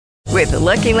With the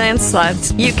Lucky Land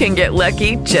Slots, you can get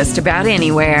lucky just about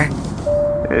anywhere.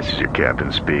 This is your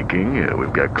captain speaking.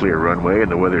 We've got clear runway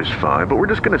and the weather's fine, but we're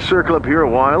just going to circle up here a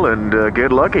while and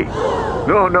get lucky.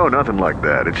 No, nothing like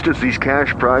that. It's just these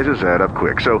cash prizes add up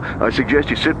quick. So I suggest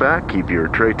you sit back, keep your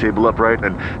tray table upright,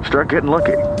 and start getting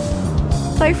lucky.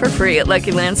 Play for free at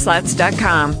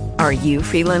LuckyLandSlots.com. Are you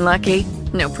feeling lucky?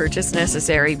 No purchase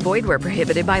necessary. Void where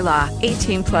prohibited by law.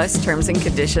 18 plus terms and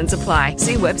conditions apply.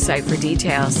 See website for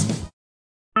details.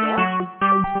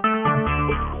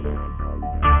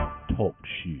 Talk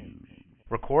shoes.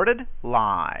 Recorded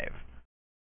live.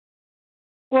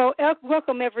 Well,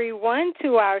 welcome everyone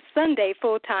to our Sunday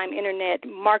full-time Internet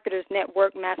Marketers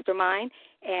Network Mastermind.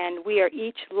 And we are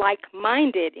each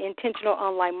like-minded intentional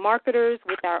online marketers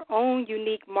with our own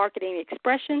unique marketing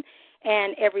expression.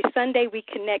 And every Sunday we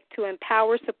connect to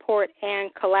empower, support,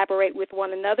 and collaborate with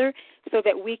one another so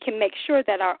that we can make sure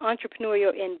that our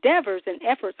entrepreneurial endeavors and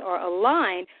efforts are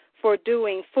aligned for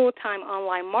doing full-time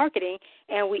online marketing.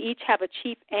 And we each have a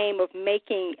chief aim of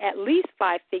making at least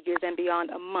 5 figures and beyond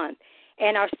a month.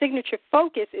 And our signature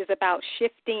focus is about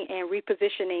shifting and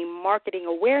repositioning marketing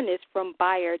awareness from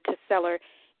buyer to seller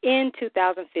in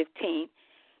 2015.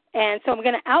 And so I'm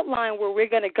going to outline where we're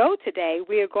going to go today.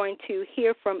 We are going to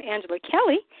hear from Angela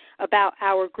Kelly about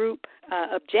our group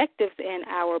objectives and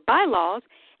our bylaws.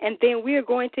 And then we are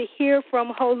going to hear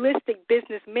from holistic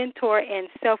business mentor and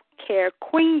self-care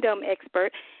queendom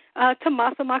expert,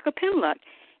 Tomasa MC'ing.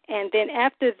 And then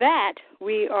after that,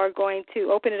 we are going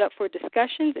to open it up for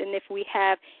discussions. And if we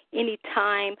have any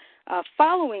time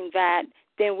following that,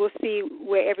 then we'll see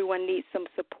where everyone needs some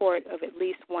support of at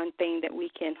least one thing that we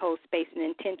can hold space and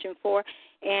intention for.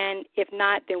 And if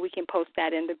not, then we can post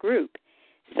that in the group.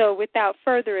 So without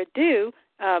further ado,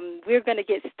 we're going to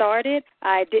get started.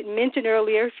 I didn't mention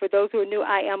earlier, for those who are new,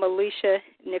 I am Alicia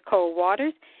Nicole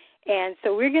Waters. And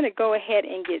so we're going to go ahead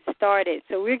and get started.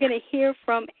 So we're going to hear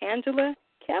from Angela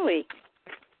Kelly.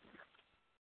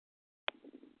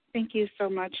 Thank you so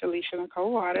much, Alicia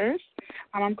Nicole Waters.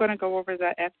 I'm going to go over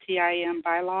the FTIM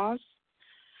bylaws.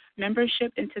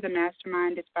 Membership into the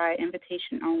mastermind is by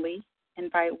invitation only.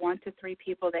 Invite 1 to 3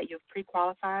 people that you've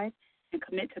pre-qualified and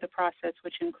commit to the process,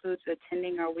 which includes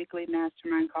attending our weekly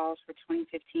mastermind calls for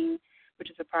 2015, which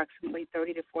is approximately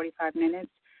 30 to 45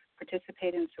 minutes,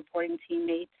 participate in supporting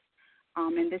teammates.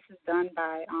 And this is done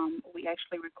by, we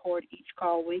actually record each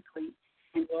call weekly,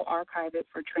 and we'll archive it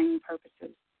for training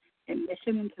purposes.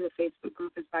 Admission into the Facebook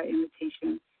group is by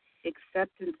invitation.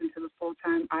 Acceptance into the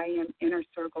full-time IM Inner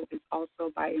Circle is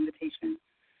also by invitation.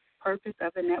 Purpose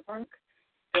of the network: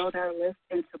 build our list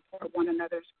and support one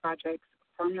another's projects.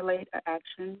 Formulate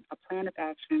a plan of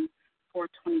action for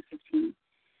 2015.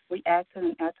 We act in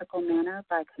an ethical manner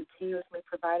by continuously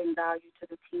providing value to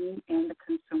the team and the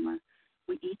consumer.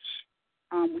 We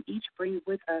each bring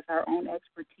with us our own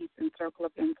expertise and circle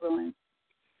of influence.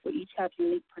 We each have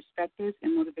unique perspectives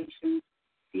and motivations.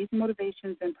 These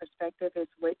motivations and perspective is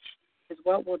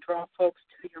what will draw folks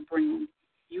to your brand.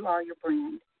 You are your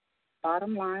brand.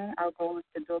 Bottom line, our goal is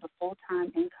to build a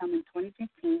full-time income in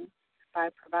 2015 by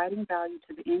providing value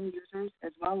to the end users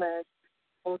as well as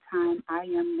full-time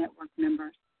IM network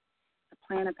members. The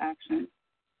plan of action.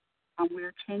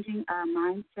 We're changing our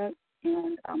mindset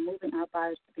and moving our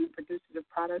buyers to being producers of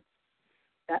products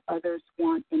that others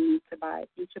want and need to buy.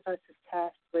 Each of us is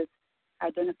tasked with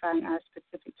identifying our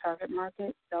specific target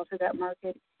market, sell to that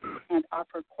market, and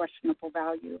offer questionable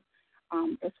value.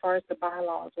 As far as the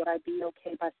bylaws, would I be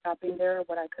okay by stopping there, or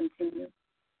would I continue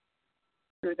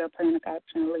through the plan of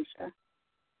action, Alicia?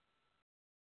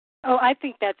 Oh, I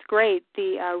think that's great.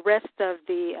 The rest of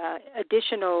the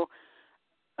additional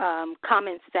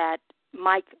comments that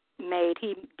Mike made,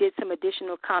 he did some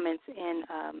additional comments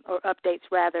or updates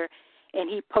rather, and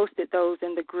he posted those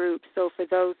in the group. So for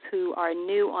those who are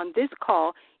new on this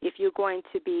call, if you're going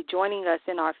to be joining us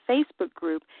in our Facebook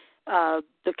group,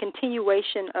 the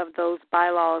continuation of those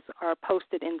bylaws are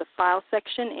posted in the file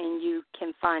section, and you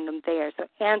can find them there. So,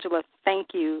 Angela, thank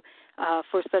you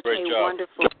for such Great a job.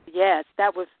 wonderful. Yes,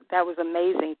 that was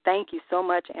amazing. Thank you so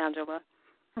much, Angela.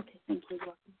 Okay, thank you.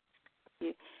 Welcome. Thank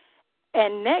you.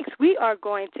 And next, we are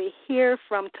going to hear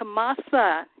from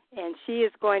Tomasa, and she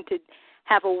is going to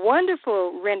have a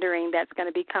wonderful rendering that's going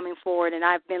to be coming forward, and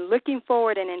I've been looking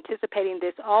forward and anticipating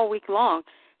this all week long.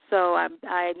 So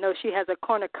I know she has a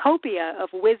cornucopia of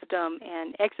wisdom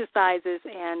and exercises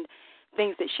and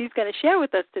things that she's going to share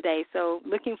with us today. So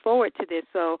looking forward to this.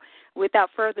 So without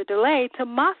further delay,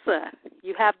 Tomasa,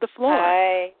 you have the floor.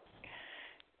 Hi.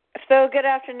 So good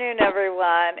afternoon,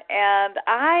 everyone. And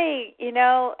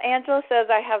Angela says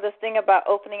I have this thing about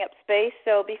opening up space.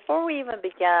 So before we even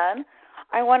begin,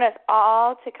 I want us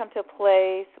all to come to a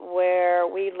place where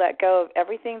we let go of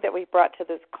everything that we brought to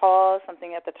this call,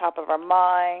 something at the top of our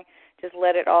mind. Just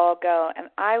let it all go. And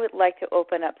I would like to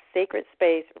open up sacred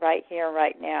space right here,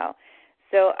 right now.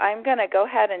 So I'm going to go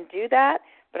ahead and do that,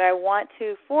 but I want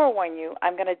to forewarn you,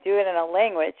 I'm going to do it in a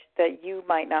language that you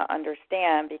might not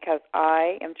understand because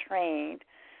I am trained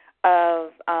of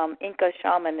Inca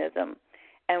shamanism,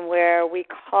 and where we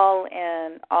call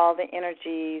in all the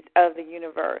energies of the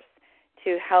universe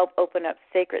to help open up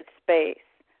sacred space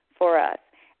for us,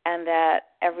 and that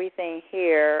everything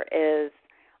here is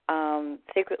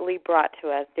secretly brought to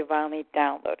us, divinely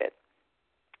downloaded.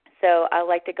 So I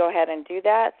like to go ahead and do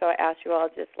that. So I ask you all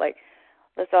just let's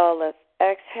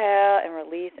exhale and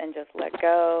release and just let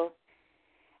go.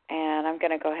 And I'm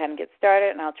going to go ahead and get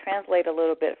started, and I'll translate a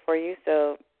little bit for you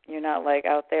so you're not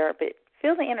out there, but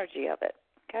feel the energy of it,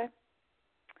 okay?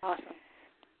 Awesome.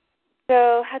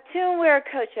 So, Hatun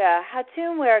Wiracocha,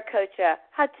 Hatun Wiracocha,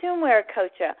 Hatun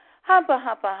Wiracocha, Hampa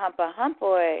Hampa Hampa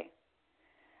Hampoy.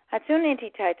 Hatun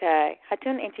Inti Tai Tai,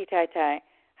 Hatun Inti Tai Tai,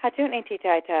 Hatun Inti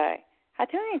Tai Tai,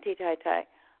 Hatun Inti Tai Tai,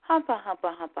 Hampa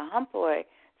Hampa Hampa Hampoy.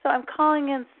 So I'm calling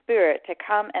in spirit to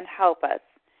come and help us.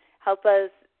 Help us,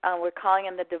 we're calling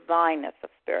in the divineness of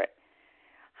spirit.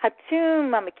 Hatun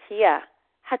Mamakia,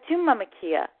 Hatun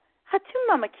Mamakia, Hatun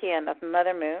Mamakia, that's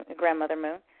Mother Moon, Grandmother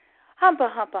Moon. Hampa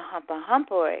Hampa Hampa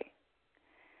Hampoy.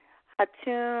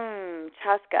 Hatun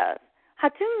Chaskas,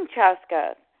 Hatun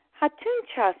Chaskas, Hatun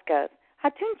Chaskas,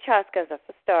 Hatun Chaskas of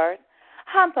the stars.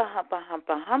 Hampa Hampa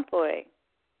Hampa Hampoy.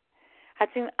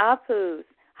 Hatun Apus,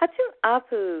 Hatun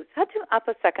Apus, Hatun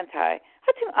Apa Sekantai,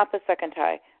 Hatun Apa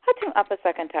Sekantai, Hatun Apa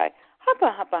Sekantai.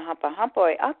 Hampa Hampa Hampa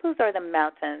Hampoy. Apus are the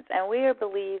mountains, and we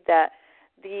believe that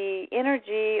the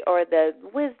energy or the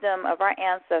wisdom of our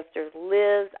ancestors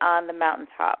lives on the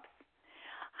mountaintops.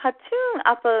 Hatun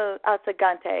Apa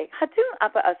Asagante, Hatun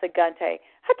Apa Asagante,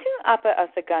 Hatun Apa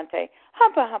Asagante,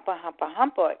 Hampa Hampa Hampa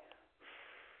Hampoy.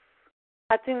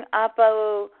 Hatun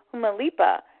Apa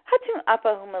Humalipa, Hatun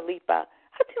Apa Humalipa,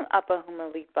 Hatun Apa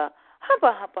Humalipa,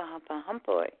 Hampa Hampa Hampa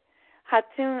Hampoy.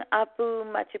 Hatun Apu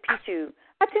Machu Picchu,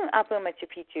 Hatun Apu Machu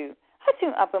Picchu,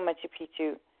 Hatun Apu Machu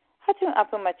Picchu, Hatun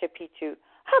Apu Machu Picchu,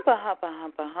 Hampa Hampa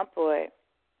Hampa Hampoy.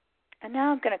 And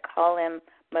now I'm going to call in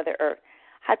Mother Earth.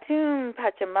 Hatun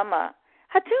Pachamama,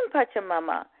 Hatun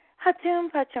Pachamama, Hatun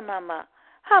Pachamama,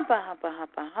 Hampa Hampa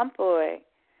Hampa Hampoy.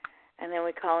 And then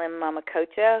we call in Mama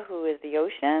Kocha, who is the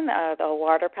ocean, the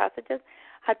water passages.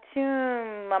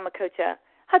 Hatun Mama Kocha,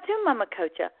 Hatun Mama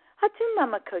Kocha, Hatun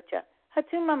Mama Kocha,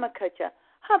 Hatun Mama Kocha,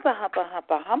 Hampa Hampa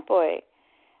Hampa Hampoy.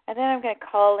 And then I'm going to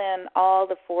call in all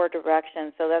the four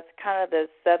directions. So that's kind of the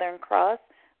Southern Cross,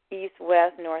 east,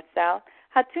 west, north, south.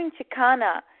 Hatun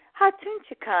Chicana, Hatun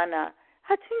Chicana,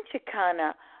 Hatun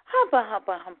Chicana, Hampa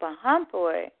Hampa Hampa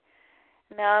Hampoy.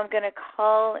 Now I'm going to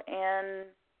call in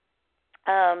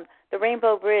the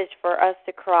Rainbow Bridge for us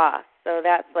to cross. So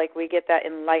that's we get that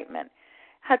enlightenment.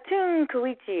 Hatun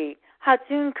Kuichi,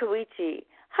 Hatun Kuichi,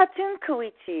 Hatun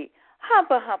Kuichi,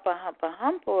 Hampa Hampa Hampa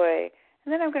Hampoy.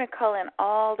 And then I'm going to call in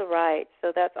all the rights.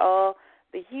 So that's all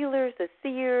the healers, the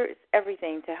seers,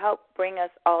 everything to help bring us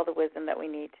all the wisdom that we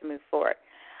need to move forward.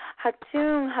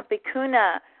 Hatun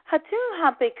Hapikuna, Hatun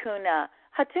Hapikuna,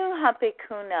 Hatun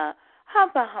Hapikuna,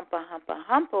 Hampa Hampa Hampa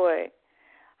Hampoy.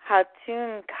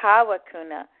 Hatun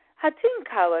Kawakuna, Hatun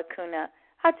Kawakuna,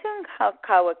 Hatun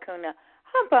Kawakuna,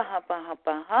 Hampa Hampa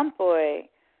Hampa Hampoy.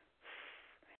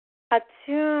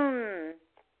 Hatun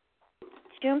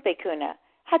Chumpikuna,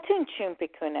 Hatun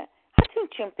Chumpikuna, Hatun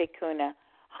Chumpikuna,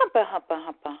 Hampa Hampa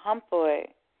Hampa Hampoy.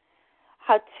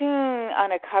 Hatun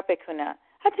Anakarpikuna,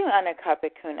 Hatun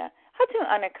Anakarpikuna, Hatun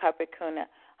Anakarpikuna,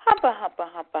 Hampa Hampa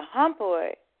Hampa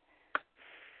Hampoy.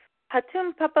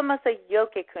 Hatun Papa Masa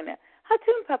Yokikuna,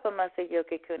 Hatun Papa Masa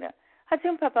Yokikuna,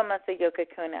 Hatun Papa Masa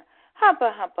Yokikuna,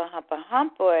 Hampa Hampa Hampa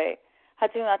Hampoy.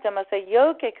 Hatun Atamasa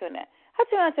Yokikuna,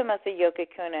 Hatun Atamasa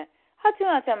Yokikuna,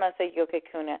 Hatun Atamasa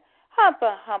Yokikuna,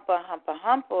 Hampa Hampa Hampa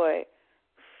Hampoy.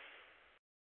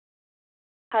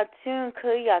 Hatun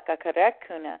Kuyaka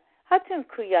Karekuna, Hatun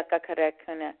Kuyaka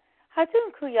Karekuna,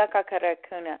 Hatun Kuyaka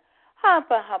Karekuna,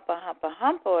 Hampa Hampa Hampa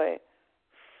Hampoy.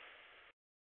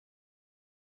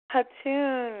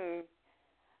 Hatun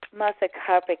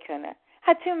Masakarpikuna,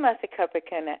 Hatun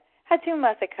Masakarpikuna, Hatun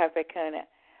Masakarpikuna,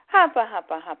 Hampa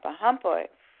Hampa Hampa Hampoy.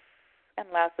 And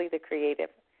lastly, the creator.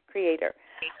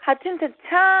 Hatun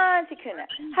Tatan Chikuna,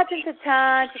 Hatun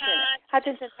Tatan Chikuna,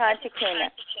 Hatun Tatan Chikuna,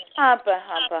 Hampa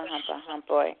Hampa Hampa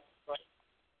Hampoy.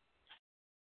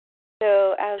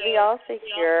 So as we all sit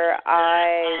here,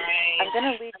 I'm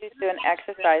going to lead you through an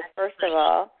exercise, first of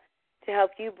all, to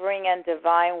help you bring in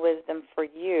divine wisdom for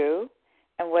you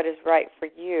and what is right for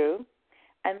you.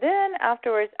 And then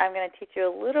afterwards, I'm going to teach you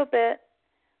a little bit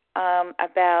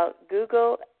about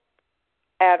Google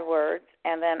AdWords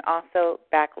and then also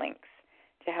backlinks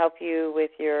to help you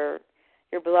with your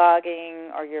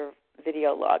blogging or your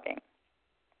video logging.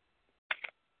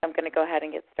 I'm going to go ahead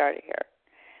and get started here.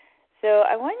 So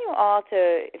I want you all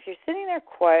to, if you're sitting there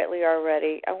quietly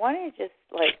already, I want you to just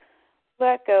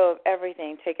let go of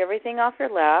everything. Take everything off your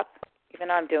lap, even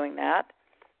though I'm doing that.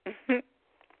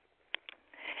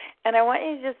 And I want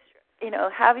you to just,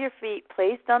 have your feet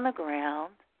placed on the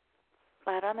ground,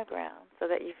 flat on the ground, so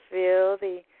that you feel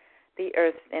the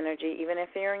earth's energy, even if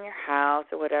you're in your house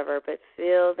or whatever, but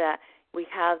feel that we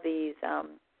have these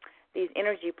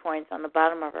energy points on the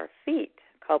bottom of our feet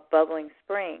called bubbling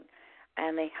spring,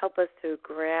 and they help us to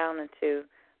ground into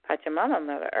Pachamama,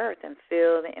 Mother Earth, and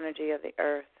feel the energy of the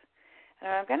earth.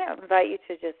 And I'm going to invite you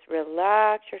to just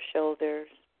relax your shoulders,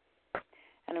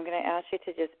 and I'm going to ask you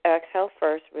to just exhale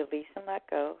first, release and let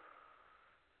go.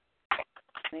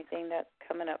 Anything that's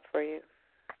coming up for you.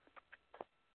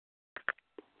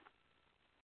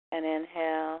 And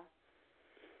inhale.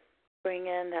 Bring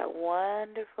in that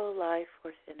wonderful life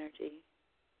force energy.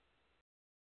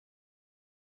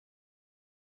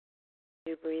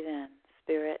 You breathe in,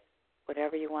 spirit,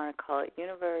 whatever you want to call it,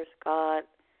 universe, God,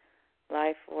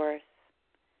 life force.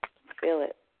 Feel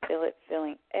it,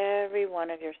 filling every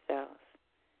one of your cells.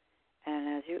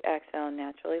 And as you exhale,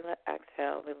 naturally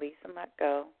exhale, release and let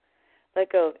go.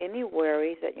 Let go of any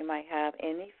worries that you might have,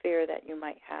 any fear that you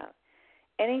might have,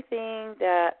 anything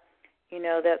that,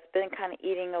 that's been kind of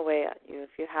eating away at you, if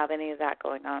you have any of that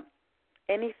going on,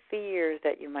 any fears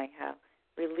that you might have,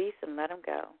 release and let them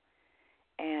go.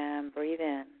 And breathe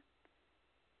in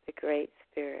the great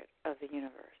spirit of the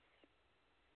universe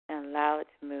and allow it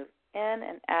to move in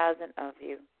and as and of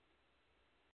you.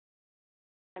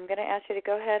 I'm going to ask you to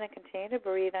go ahead and continue to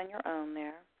breathe on your own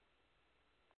there.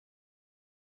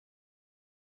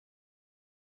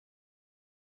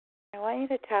 I want you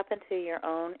to tap into your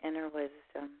own inner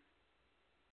wisdom.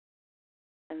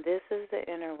 And this is the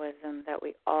inner wisdom that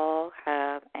we all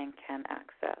have and can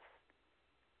access.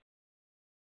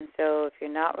 And so if you're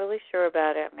not really sure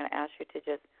about it, I'm going to ask you to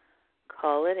just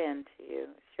call it in to you.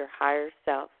 It's your higher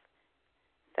self,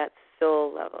 that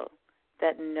soul level,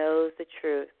 that knows the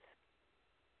truth,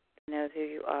 knows who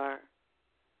you are,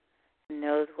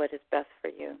 knows what is best for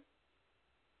you.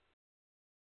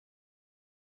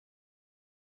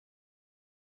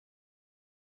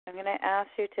 I'm going to ask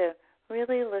you to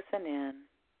really listen in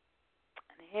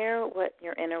and hear what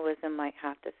your inner wisdom might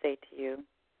have to say to you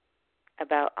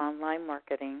about online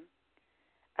marketing,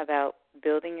 about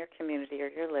building your community or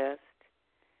your list,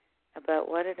 about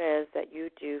what it is that you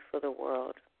do for the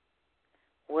world.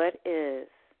 What is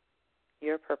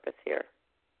your purpose here?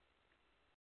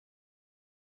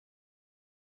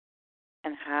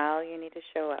 And how you need to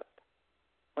show up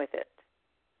with it.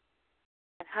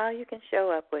 And how you can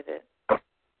show up with it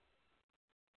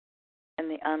in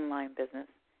the online business,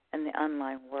 in the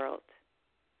online world.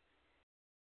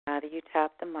 How do you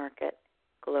tap the market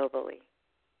globally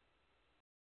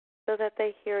so that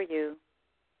they hear you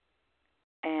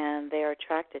and they are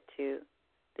attracted to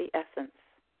the essence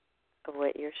of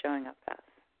what you're showing up as?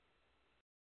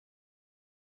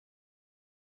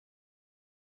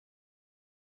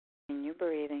 Continue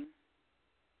breathing.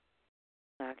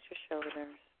 Relax your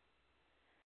shoulders.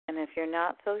 And if you're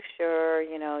not so sure,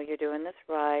 you're doing this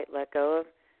right, let go of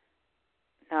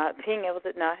not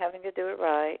having to do it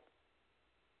right.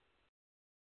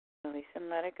 Release and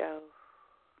let it go.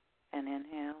 And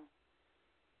inhale.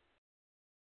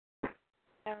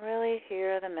 And really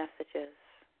hear the messages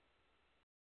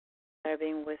that are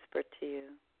being whispered to you.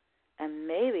 And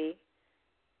maybe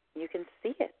you can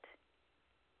see it.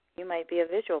 You might be a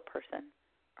visual person,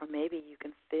 or maybe you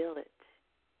can feel it.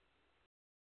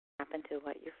 Tap into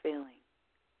what you're feeling.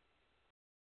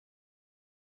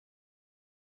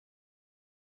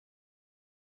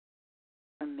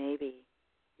 Or maybe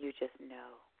you just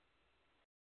know.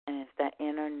 And it's that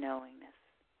inner knowingness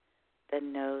that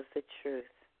knows the truth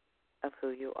of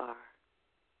who you are.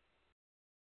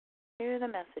 Here are the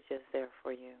messages there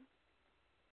for you.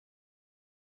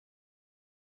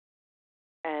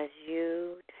 As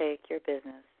you take your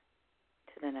business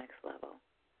to the next level,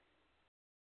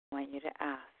 I want you to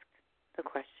ask the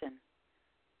question,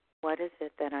 what is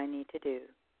it that I need to do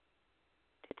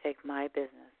to take my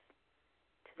business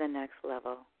to the next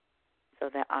level so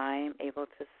that I am able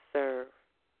to serve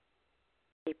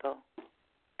people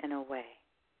in a way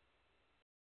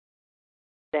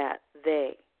that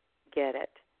they get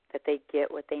it, that they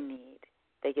get what they need,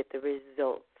 they get the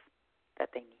results that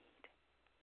they need.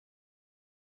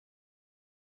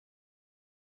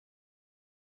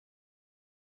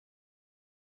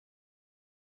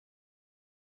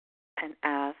 and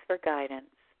ask for guidance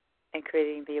in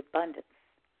creating the abundance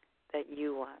that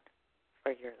you want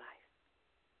for your life,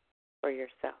 for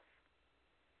yourself.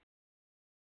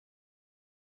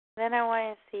 Then I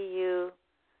want to see you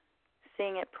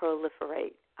seeing it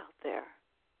proliferate out there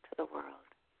to the world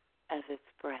as it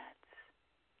spreads.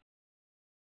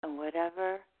 And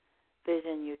whatever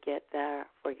vision you get there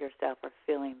for yourself or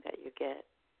feeling that you get,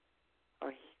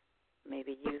 or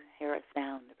maybe you hear a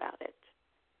sound about it,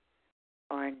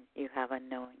 or you have a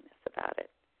knowingness about it,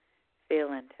 feel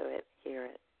into it, hear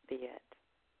it, be it.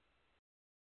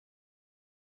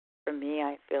 For me,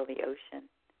 I feel the ocean.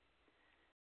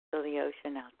 Feel the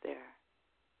ocean out there,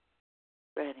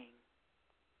 spreading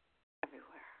everywhere.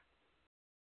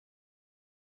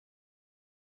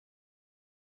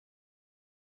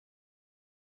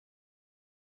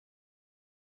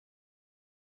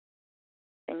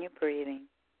 And you're breathing.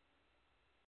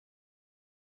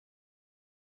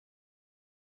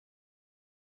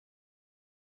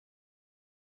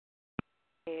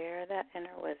 Hear that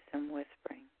inner wisdom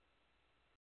whispering.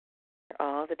 Hear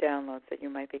all the downloads that you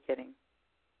might be getting.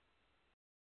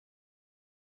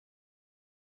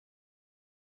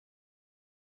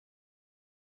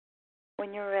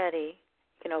 When you're ready,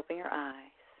 you can open your eyes.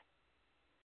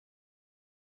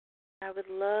 I would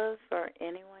love for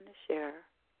anyone to share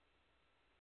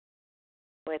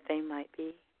what they might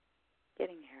be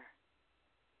getting here,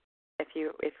 if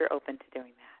you're open to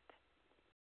doing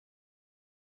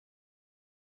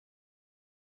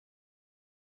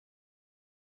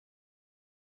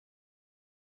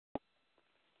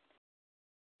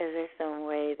that. Is there some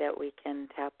way that we can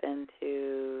tap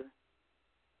into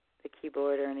the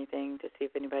keyboard or anything to see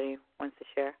if anybody wants to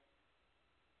share?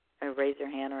 Or raise their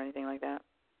hand or anything like that?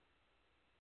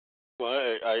 Well,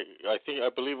 I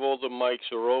believe all the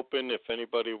mics are open. If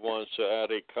anybody wants to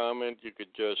add a comment, you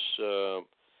could just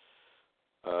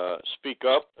speak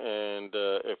up. And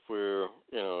if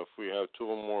we have two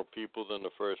or more people, then the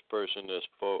first person that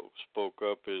spoke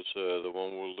up is the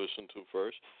one we'll listen to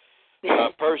first.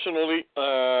 Personally,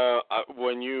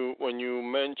 when you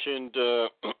mentioned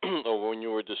or when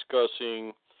you were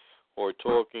discussing or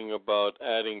talking about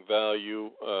adding value,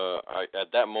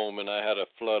 at that moment I had a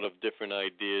flood of different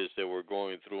ideas that were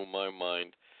going through my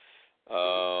mind,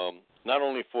 not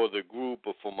only for the group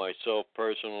but for myself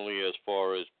personally as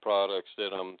far as products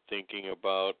that I'm thinking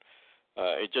about.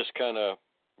 It just kind of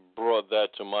brought that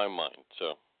to my mind.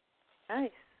 So.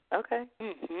 Nice. Okay.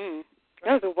 Mm-hmm.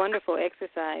 That was a wonderful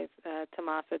exercise,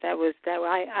 Tomasa.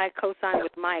 I co-signed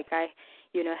with Mike. I,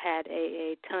 had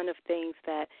a ton of things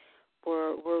that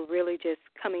were really just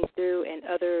coming through, and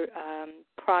other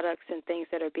products and things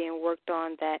that are being worked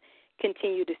on that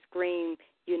continue to scream,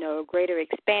 greater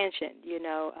expansion,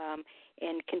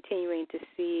 and continuing to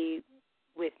see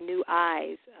with new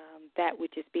eyes that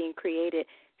which is being created,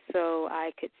 so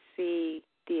I could see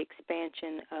the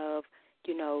expansion of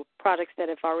products that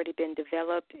have already been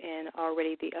developed and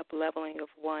already the up-leveling of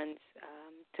ones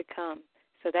to come.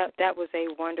 So that was a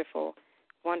wonderful,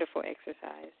 wonderful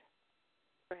exercise.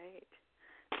 Great.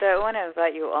 So I want to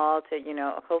invite you all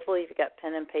to, hopefully if you've got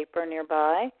pen and paper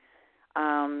nearby,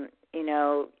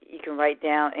 you can write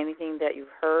down anything that you've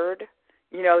heard,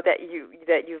 that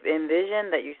you've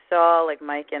envisioned, that you saw, like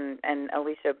Mike and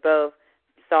Alicia both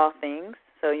saw things,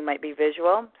 so you might be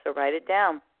visual, so write it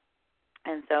down.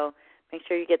 And so make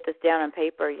sure you get this down on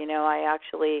paper. I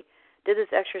actually did this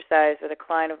exercise with a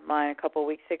client of mine a couple of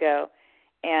weeks ago,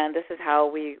 and this is how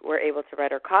we were able to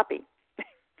write our copy.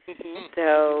 Mm-hmm.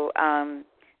 So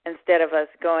instead of us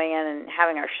going in and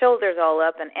having our shoulders all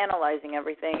up and analyzing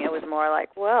everything, it was more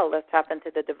like, well, let's tap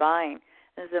into the divine.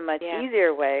 This is a much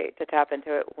easier way to tap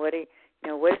into it. What is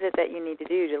it that you need to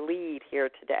do to lead here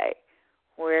today?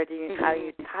 How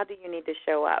do you need to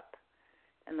show up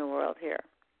in the world here?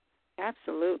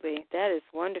 Absolutely. That is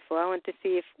wonderful. I want to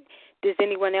see does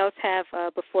anyone else have,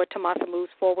 before Tomasa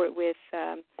moves forward with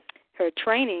her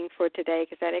training for today,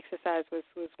 because that exercise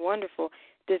was wonderful.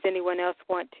 Does anyone else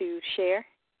want to share?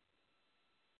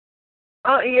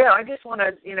 Yeah, I just want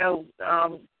to,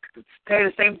 say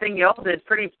the same thing y'all did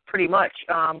pretty much.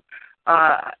 I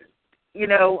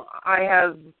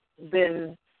have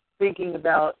been thinking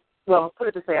about, put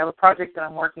it this way, I have a project that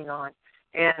I'm working on,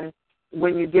 and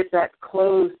when you get that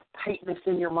closed tightness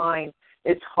in your mind,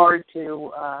 it's hard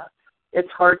to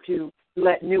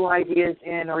let new ideas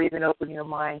in, or even open your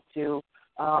mind to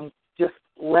just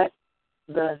let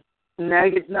the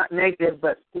not negative,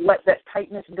 but let that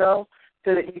tightness go,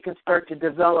 so that you can start to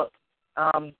develop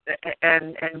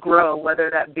and grow, whether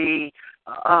that be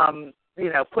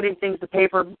putting things to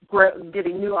paper,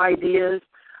 getting new ideas,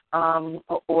 and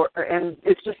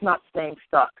it's just not staying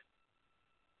stuck.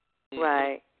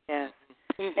 Right. Yeah.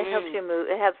 It helps you move.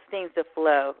 It helps things to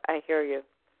flow. I hear you.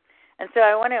 And so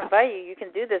I want to invite you. You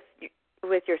can do this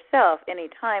with yourself any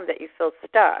time that you feel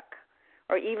stuck,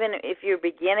 or even if you're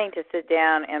beginning to sit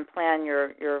down and plan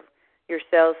your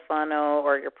sales funnel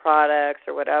or your products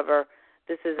or whatever.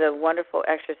 This is a wonderful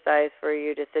exercise for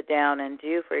you to sit down and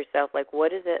do for yourself. Like,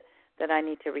 what is it that I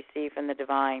need to receive from the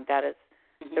divine? That is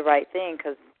the right thing,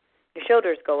 because your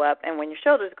shoulders go up, and when your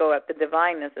shoulders go up, the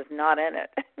divineness is not in it.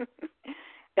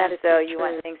 And so you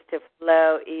want things to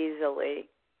flow easily.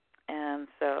 And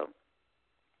so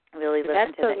really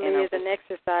listen to the inner. That certainly is an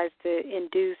exercise to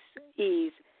induce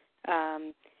ease,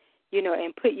 and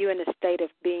put you in a state of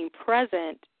being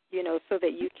present, so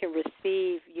that you can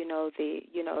receive,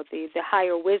 the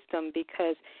higher wisdom,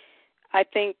 because I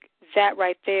think that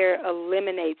right there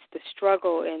eliminates the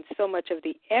struggle and so much of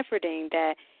the efforting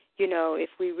that, if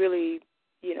we really,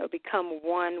 become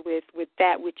one with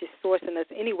that which is sourcing us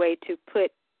anyway to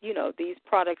put, these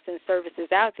products and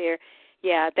services out there,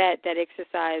 that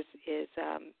exercise is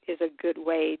a good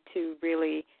way to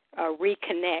really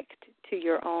reconnect to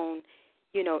your own,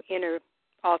 inner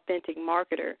authentic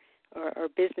marketer or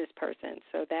business person.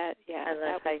 So that, I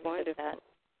love that was wonderful. That.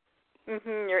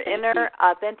 Your inner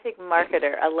authentic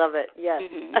marketer. I love it. Yes.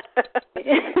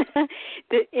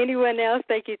 Did anyone else?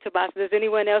 Thank you, Tomasa. Does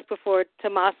anyone else, before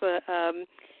Tomasa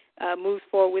moves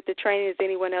forward with the training, does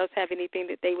anyone else have anything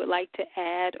that they would like to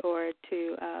add or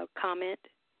to comment?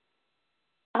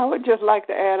 I would just like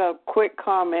to add a quick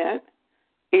comment.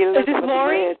 Is this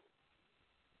Lori? Is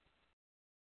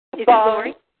it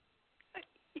Lori?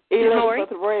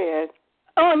 Elizabeth Red.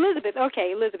 Oh, Elizabeth.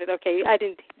 Okay, Elizabeth. Okay, I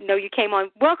didn't know you came on.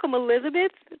 Welcome,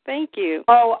 Elizabeth. Thank you.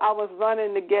 Oh, I was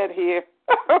running to get here.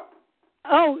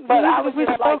 We're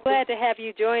so glad to have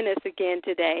you join us again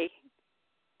today.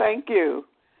 Thank you.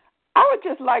 I would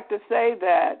just like to say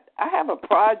that I have a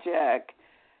project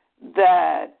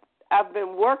that I've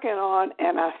been working on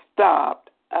and I stopped.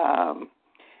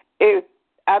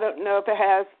 I don't know if it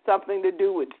has something to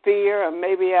do with fear, or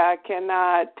maybe I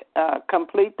cannot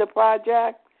complete the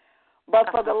project. But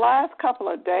for the last couple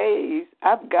of days,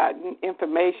 I've gotten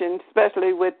information,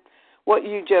 especially with what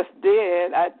you just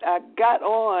did. I got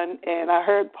on and I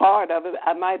heard part of it.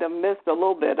 I might have missed a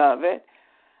little bit of it.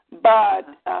 But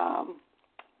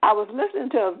I was listening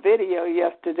to a video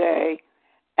yesterday,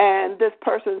 and this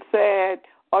person said,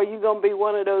 are you going to be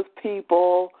one of those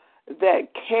people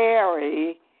that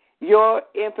carry your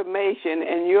information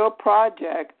and your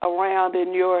project around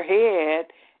in your head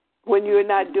when you're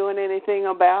not doing anything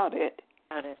about it?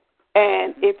 Got it.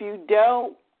 And if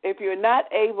you're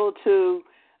not able to,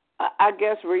 I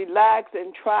guess, relax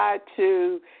and try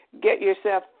to get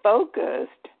yourself focused,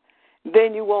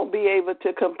 then you won't be able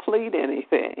to complete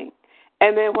anything.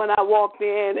 And then when I walked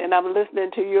in and I'm listening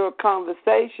to your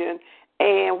conversation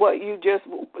and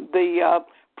the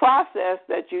process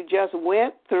that you just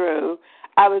went through,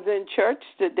 I was in church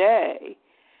today,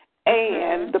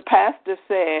 and the pastor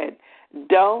said,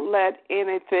 don't let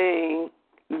anything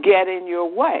get in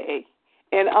your way.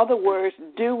 In other words,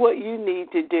 do what you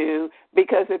need to do,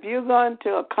 because if you're going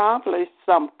to accomplish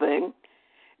something,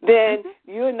 then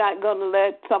you're not going to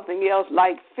let something else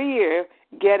like fear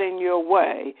get in your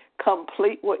way.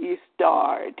 Complete what you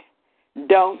start.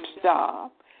 Don't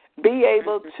stop. Be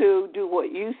able to do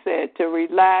what you said, to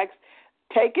relax,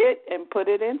 take it and put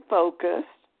it in focus,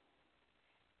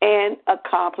 and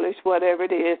accomplish whatever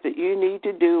it is that you need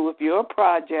to do with your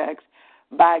projects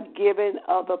by giving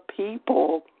other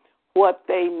people what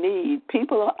they need.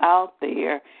 People are out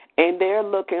there, and they're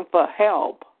looking for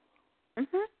help.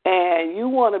 And you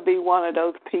want to be one of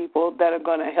those people that are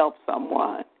going to help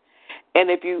someone. And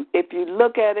if you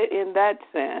look at it in that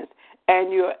sense,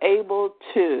 and you're able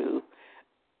to,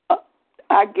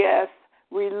 I guess,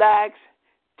 relax,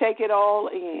 take it all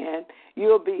in,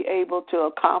 you'll be able to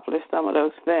accomplish some of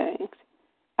those things.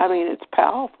 I mean, it's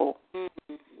powerful.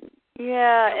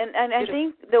 Yeah, and I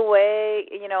think the way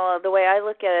I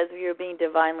look at it is you're being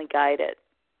divinely guided.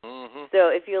 So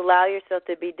if you allow yourself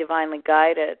to be divinely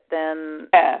guided, then,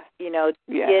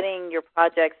 getting your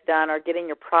projects done or getting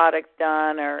your products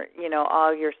done or,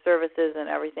 all your services and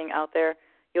everything out there,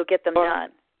 you'll get them done.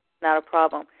 Not a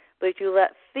problem. But if you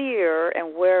let fear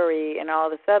and worry and all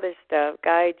this other stuff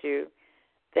guide you,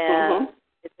 then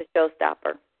it's a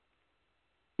showstopper.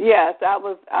 Yes, I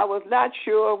was not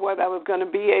sure whether I was going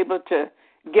to be able to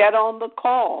get on the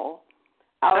call.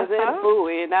 I was in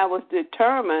Bowie, and I was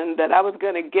determined that I was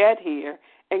going to get here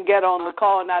and get on the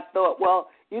call, and I thought,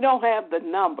 well, you don't have the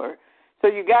number, So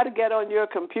you got to get on your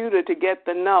computer to get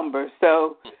the numbers.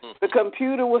 So the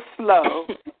computer was slow,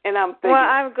 and I'm thinking. Well,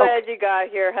 I'm glad you got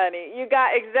here, honey. You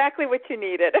got exactly what you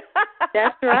needed.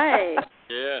 That's right.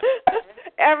 Yeah.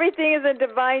 Everything is in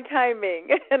divine timing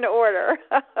and order.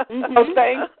 Oh,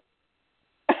 thanks.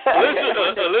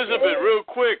 Elizabeth, real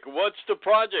quick, what's the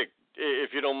project,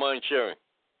 if you don't mind sharing?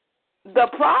 The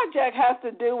project has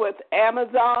to do with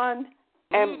Amazon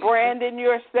and branding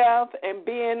yourself and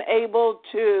being able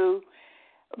to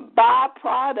buy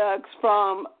products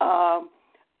from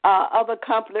other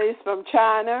companies from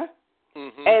China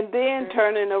and then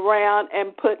turning around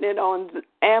and putting it on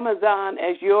Amazon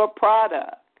as your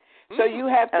product. So you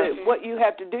have to, what you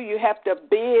have to do, you have to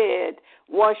bid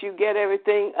once you get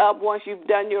everything up, once you've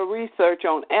done your research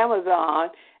on Amazon,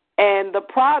 and the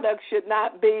product should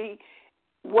not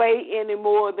weigh any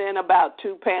more than about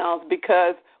 2 pounds,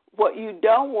 because what you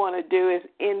don't want to do is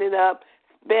ended up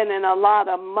spending a lot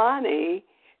of money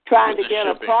trying to get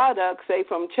a product, say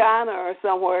from China or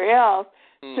somewhere else,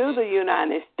 to the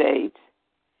United States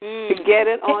to get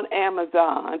it on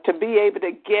Amazon, to be able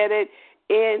to get it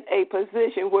in a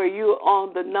position where you're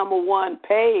on the number one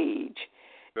page.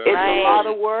 It's a lot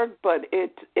of work, but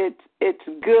it's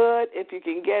good if you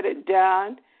can get it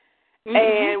done.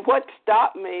 And what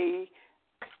stopped me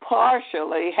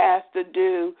partially has to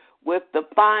do with the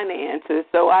finances.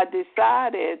 So I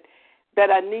decided that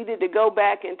I needed to go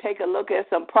back and take a look at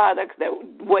some products that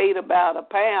weighed about a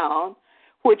pound,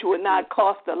 which would not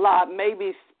cost a lot,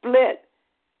 maybe split,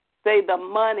 say, the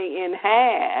money in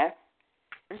half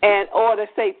and order,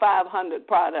 say, 500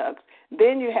 products.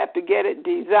 Then you have to get it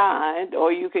designed,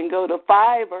 or you can go to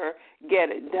Fiverr, get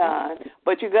it done.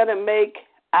 But you're going to make,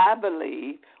 I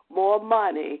believe, more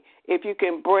money if you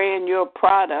can brand your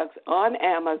products on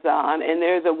Amazon, and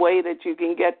there's a way that you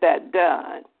can get that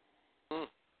done.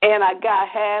 And I got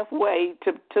halfway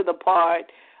to the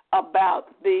part about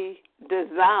the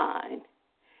design.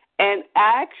 And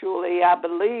actually, I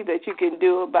believe that you can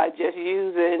do it by just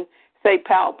using, say,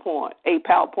 PowerPoint, a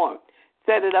PowerPoint.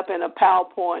 Set it up in a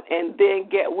PowerPoint and then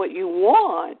get what you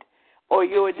want or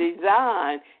your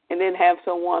design, and then have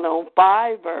someone on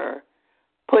Fiverr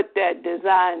put that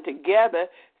design together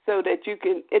so that you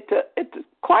can, it's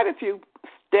quite a few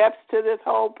steps to this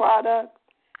whole product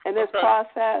and this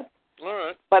process. All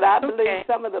right. But I believe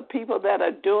some of the people that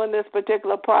are doing this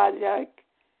particular project,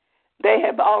 they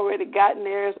have already gotten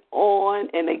theirs on,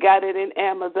 and they got it in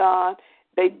Amazon.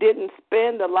 They didn't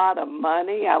spend a lot of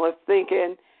money. I was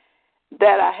thinking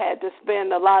that I had to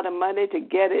spend a lot of money to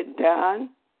get it done.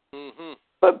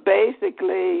 But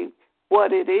basically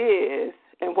what it is,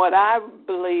 and what I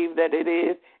believe that it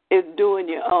is doing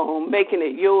your own, making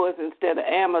it yours instead of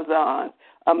Amazon,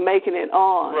 or making it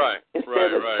on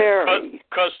instead of Terry,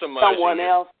 customizing someone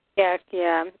else. Yeah.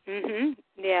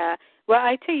 Yeah. Well,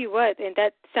 I tell you what, and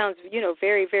that sounds,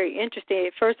 very, very interesting.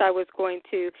 At first I was going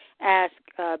to ask,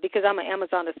 because I'm an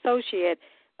Amazon associate,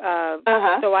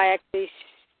 so I actually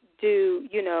do,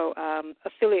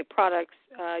 affiliate products,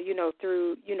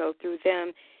 through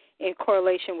them in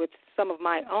correlation with some of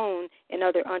my own and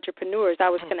other entrepreneurs. I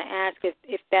was going to ask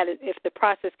if the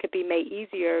process could be made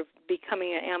easier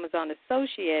becoming an Amazon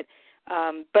associate,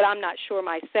 but I'm not sure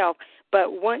myself.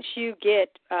 But once you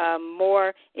get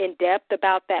more in depth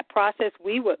about that process,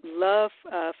 we would love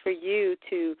for you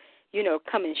to,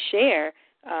 come and share,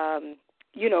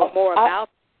 more about.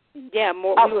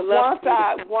 More. We would love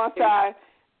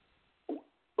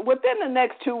within the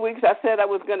next 2 weeks, I said I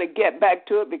was going to get back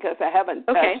to it because I haven't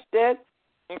touched it.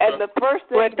 And the first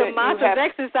thing that Tomasa's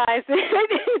exercise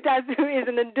is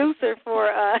an inducer for,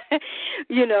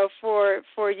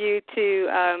 for you to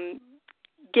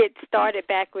get started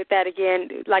back with that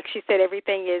again. Like she said,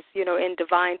 everything is, in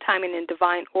divine timing and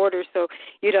divine order. So,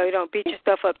 you don't beat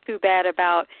yourself up too bad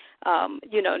about,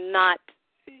 not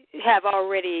have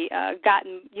already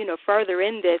gotten, further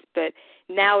in this, but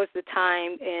now is the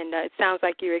time, and it sounds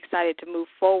like you're excited to move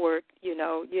forward,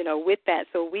 with that.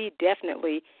 So we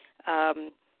definitely,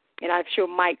 and I'm sure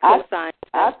Mike co-signed.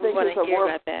 I think want it's to hear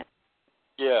about that.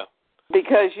 Yeah.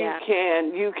 Because you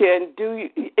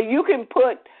can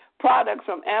put products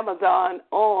from Amazon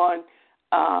on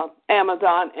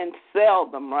Amazon and sell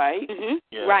them, right?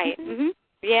 Yeah. Right.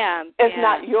 Yeah. It's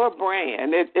not your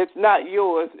brand. It's not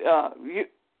yours.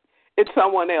 It's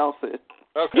someone else's.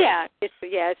 Okay. Yeah. It's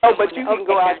but you can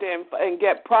go out there and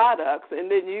get products,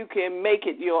 and then you can make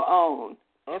it your own.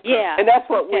 Okay. Yeah. And that's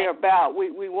what we're about.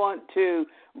 We want to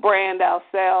brand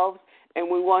ourselves, and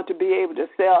we want to be able to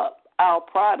sell our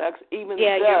products, even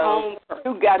though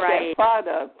you got that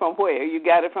product from where? You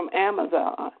got it from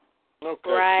Amazon.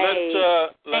 Okay. Right.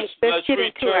 Let's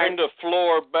return the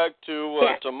floor back to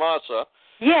Tomasa.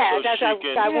 Yeah, so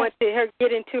I want to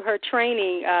get into her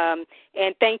training.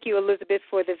 And thank you, Elizabeth,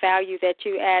 for the value that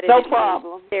you added. No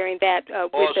problem. Sharing that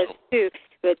with us, too.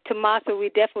 But Tomasa, we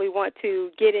definitely want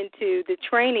to get into the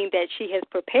training that she has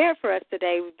prepared for us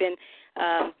today. We've been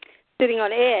sitting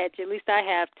on edge, at least I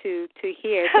have, to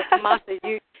hear. So,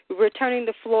 Tomasa, returning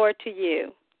the floor to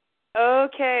you.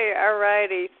 Okay, all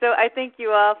righty. So I thank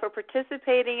you all for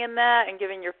participating in that and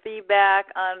giving your feedback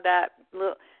on that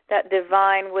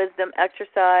divine wisdom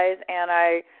exercise. And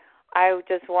I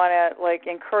just want to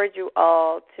encourage you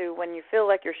all to, when you feel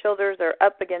like your shoulders are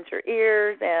up against your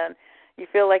ears and you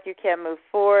feel like you can't move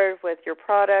forward with your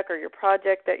product or your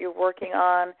project that you're working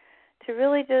on, to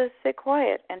really just sit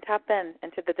quiet and tap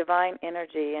into the divine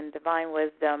energy and divine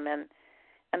wisdom and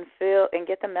feel and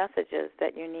get the messages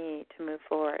that you need to move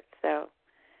forward. So,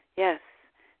 yes.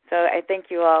 So I thank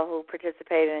you all who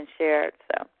participated and shared.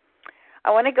 So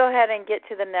I want to go ahead and get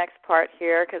to the next part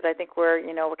here because I think we're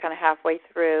kind of halfway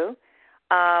through.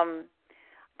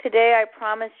 Today I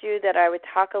promised you that I would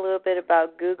talk a little bit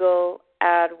about Google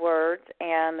AdWords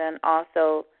and then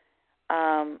also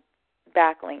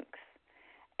backlinks.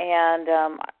 And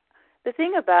the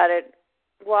thing about it,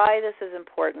 why this is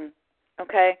important,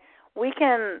 okay? We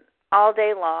can all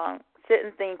day long sit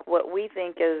and think what we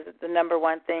think is the number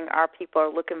one thing our people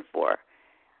are looking for.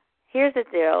 Here's the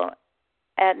deal.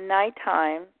 At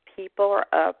nighttime, people are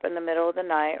up in the middle of the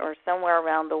night or somewhere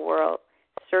around the world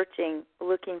searching,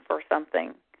 looking for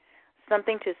something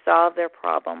to solve their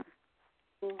problem.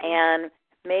 Mm-hmm. And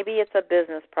maybe it's a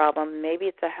business problem. Maybe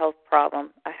it's a health problem,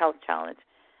 a health challenge.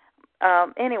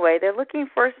 Anyway, they're looking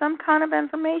for some kind of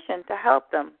information to help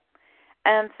them.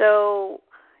 And so,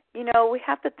 we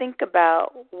have to think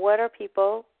about what are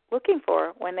people looking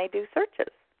for when they do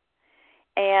searches.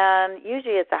 And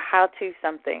usually it's a how-to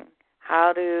something,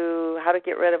 how to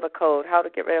get rid of a cold, how to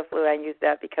get rid of flu. I use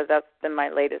that because that's been my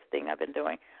latest thing I've been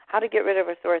doing. How to get rid of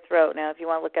a sore throat. Now, if you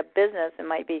want to look at business, it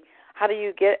might be how do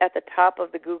you get at the top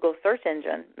of the Google search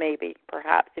engine, maybe,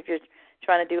 perhaps, if you're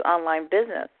trying to do online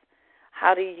business.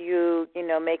 How do you,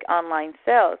 make online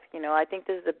sales? I think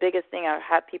this is the biggest thing. I've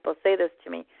had people say this to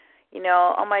me.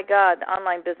 Oh, my God, the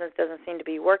online business doesn't seem to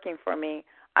be working for me.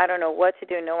 I don't know what to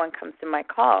do. No one comes to my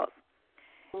calls.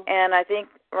 Mm-hmm. And I think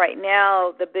right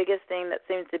now the biggest thing that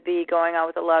seems to be going on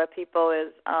with a lot of people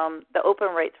is the open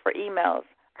rates for emails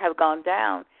have gone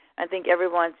down. I think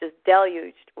everyone's just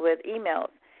deluged with emails.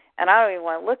 And I don't even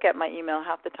want to look at my email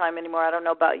half the time anymore. I don't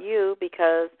know about you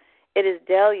because it is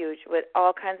deluged with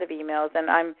all kinds of emails. And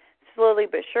I'm slowly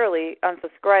but surely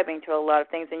unsubscribing to a lot of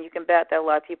things, and you can bet that a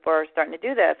lot of people are starting to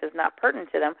do that if it's not pertinent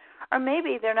to them, or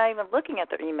maybe they're not even looking at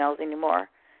their emails anymore.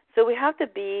 So we have to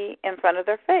be in front of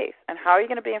their face. And how are you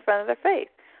going to be in front of their face?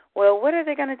 Well, what are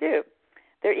they going to do?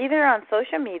 They're either on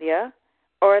social media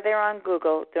or they're on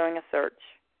Google doing a search.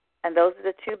 And those are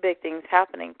the two big things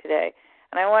happening today.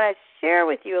 And I want to share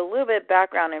with you a little bit of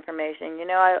background information.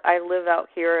 I live out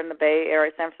here in the Bay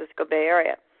Area, San Francisco Bay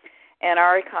Area. And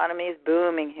our economy is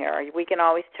booming here. We can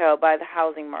always tell by the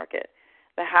housing market.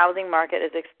 The housing market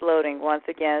is exploding once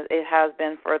again. It has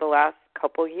been for the last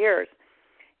couple years.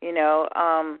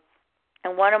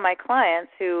 And one of my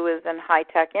clients who is in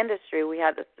high-tech industry, we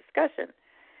had this discussion.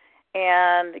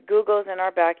 And Google's in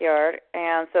our backyard,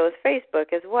 and so is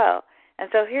Facebook as well. And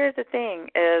so here's the thing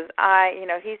is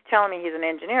he's telling me he's an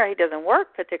engineer. He doesn't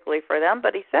work particularly for them,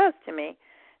 but he says to me,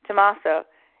 Tomasa,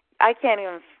 I can't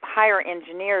even hire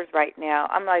engineers right now.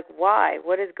 I'm like, why?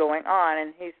 What is going on?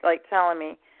 And he's like telling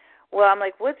me, well, I'm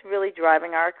like, what's really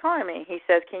driving our economy? He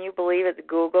says, can you believe it's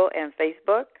Google and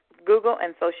Facebook, Google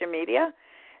and social media?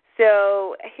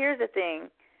 So here's the thing.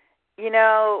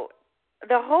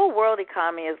 The whole world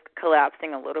economy is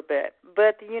collapsing a little bit,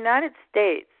 but the United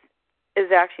States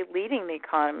is actually leading the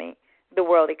economy, the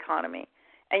world economy.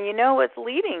 And what's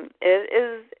leading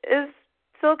is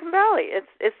Silicon Valley.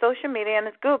 It's social media and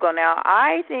it's Google. Now,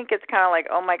 I think it's kind of like,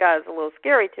 oh, my God, it's a little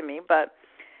scary to me. But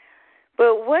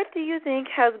what do you think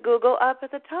has Google up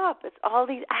at the top? It's all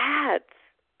these ads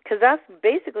because that's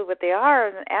basically what they are,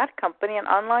 an ad company, an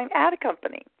online ad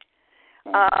company.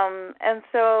 Mm-hmm. And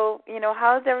so,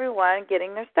 how's everyone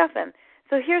getting their stuff in?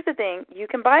 So here's the thing. You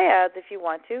can buy ads if you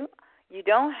want to. You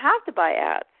don't have to buy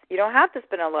ads. You don't have to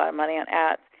spend a lot of money on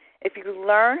ads. If you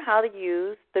learn how to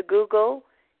use the Google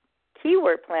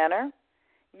Keyword Planner,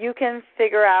 you can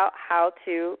figure out how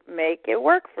to make it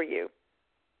work for you.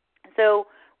 So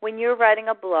when you're writing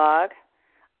a blog,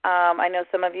 I know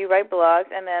some of you write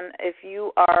blogs, and then if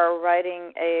you are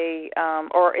writing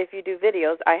or if you do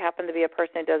videos, I happen to be a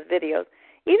person who does videos.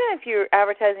 Even if you're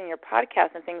advertising your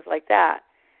podcast and things like that,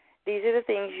 these are the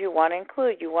things you want to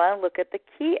include. You want to look at the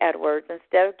key words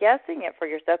instead of guessing it for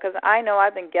yourself, because I know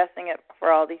I've been guessing it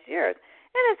for all these years.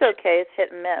 And it's okay. It's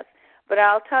hit and miss. But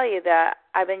I'll tell you that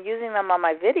I've been using them on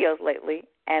my videos lately,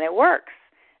 and it works.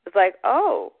 It's like,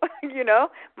 oh, the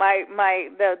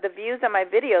views on my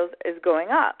videos is going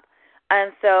up.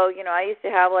 And so, I used to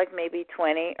have like maybe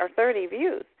 20 or 30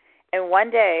 views. And one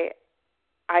day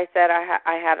I said I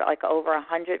had like over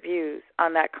 100 views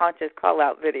on that conscious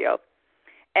call-out video.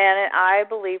 And I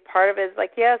believe part of it is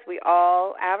like, yes, we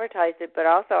all advertised it, but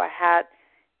also I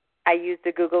used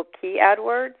the Google Key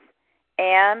AdWords,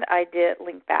 and I did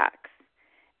link backs.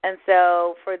 And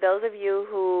so for those of you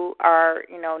who are,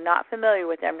 not familiar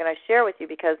with it, I'm going to share with you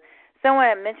because someone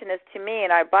had mentioned this to me,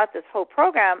 and I bought this whole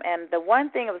program, and the one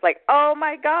thing it was like, oh,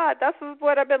 my God, this is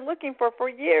what I've been looking for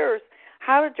years,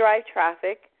 how to drive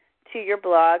traffic to your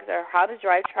blogs or how to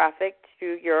drive traffic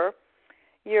to your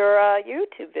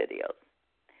YouTube videos.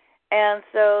 And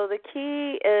so the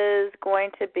key is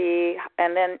going to be,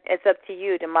 and then it's up to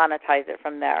you to monetize it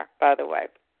from there, by the way.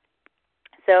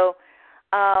 So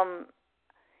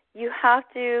you have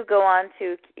to go on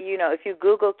to, if you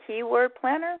Google Keyword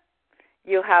Planner,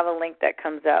 you'll have a link that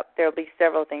comes up. There will be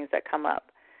several things that come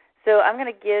up. So I'm going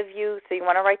to give you, so you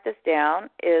want to write this down,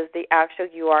 is the actual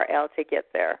URL to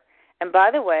get there. And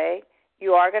by the way,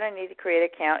 you are going to need to create an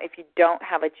account if you don't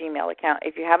have a Gmail account.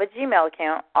 If you have a Gmail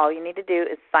account, all you need to do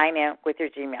is sign in with your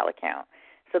Gmail account.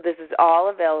 So this is all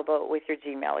available with your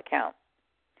Gmail account.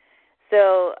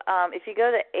 So if you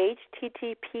go to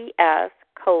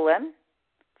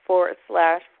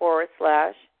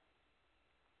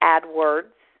https://AdWords,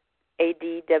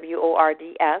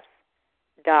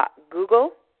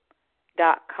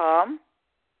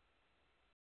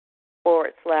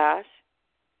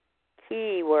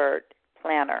 AdWords.google.com/keyword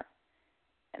planner.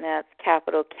 And that's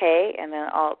capital K and then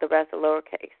all the rest of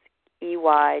lowercase,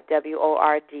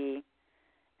 EYWORD,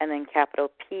 and then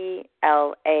capital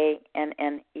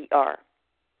PLANNER.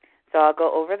 So I'll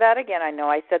go over that again. I know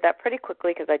I said that pretty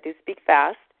quickly because I do speak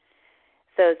fast.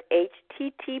 So it's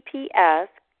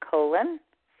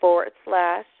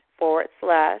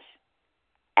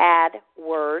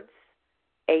https://AdWords,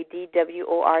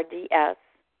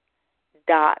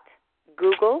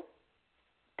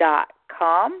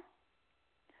 AdWords.google.com/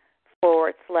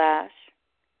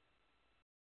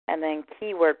 and then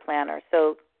keyword planner.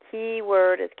 So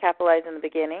keyword is capitalized in the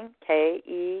beginning,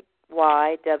 KEYWORD,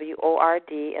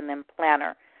 and then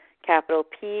planner, capital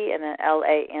P and then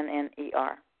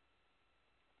LANNER.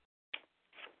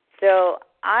 So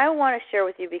I want to share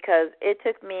with you because it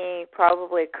took me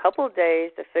probably a couple of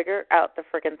days to figure out the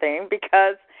freaking thing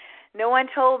because no one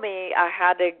told me I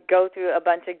had to go through a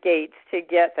bunch of gates to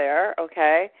get there,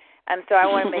 okay? And so I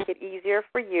want to make it easier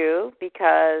for you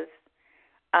because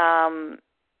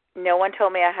no one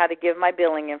told me I had to give my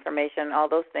billing information, all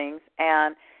those things.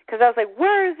 And because I was like,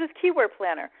 where is this keyword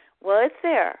planner? Well, it's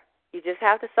there. You just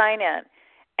have to sign in.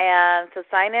 And so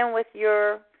sign in with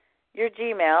your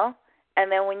Gmail. And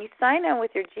then when you sign in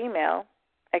with your Gmail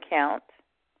account,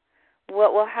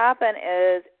 what will happen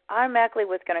is automatically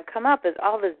what's going to come up is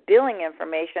all this billing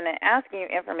information and asking you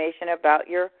information about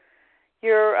your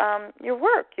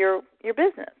work, your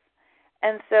business.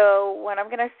 And so what I'm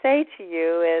going to say to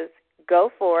you is go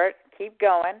for it, keep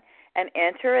going, and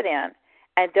enter it in.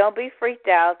 And don't be freaked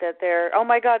out that oh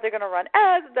my God, they're going to run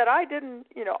ads that I didn't,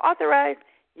 authorize.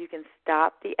 You can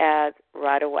stop the ads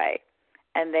right away.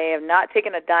 And they have not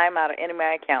taken a dime out of any of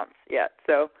my accounts yet.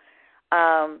 So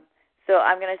I'm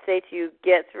going to say to you,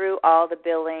 get through all the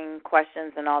billing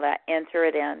questions and all that, enter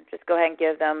it in. Just go ahead and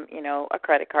give them, a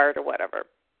credit card or whatever.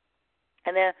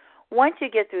 And then once you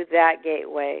get through that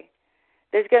gateway,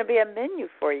 there's going to be a menu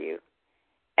for you.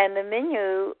 And the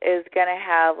menu is going to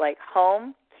have like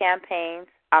home, campaigns,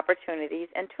 opportunities,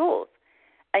 and tools.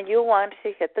 And you'll want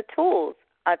to hit the tools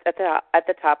at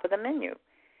the top of the menu.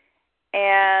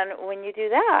 And when you do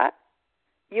that,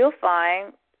 you'll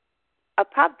find a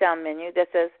pop-down menu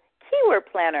that says Keyword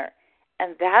Planner.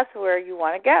 And that's where you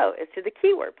want to go, is to the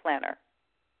Keyword Planner.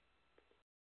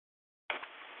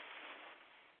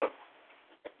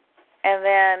 And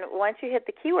then once you hit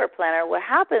the Keyword Planner, what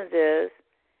happens is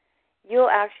you'll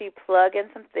actually plug in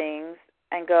some things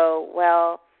and go,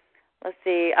 well, let's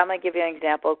see, I'm going to give you an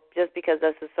example just because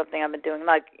this is something I've been doing.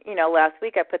 Like, last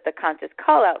week I put the conscious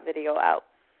call-out video out.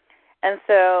 And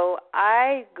so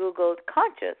I Googled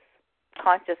consciousness.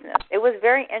 It was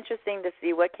very interesting to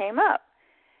see what came up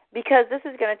because this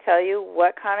is going to tell you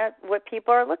what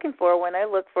people are looking for when they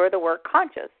look for the word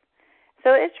conscious.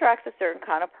 So it attracts a certain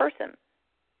kind of person.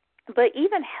 But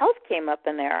even health came up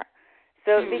in there.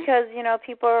 So because,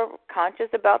 people are conscious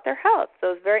about their health.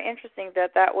 So it's very interesting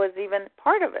that was even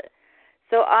part of it.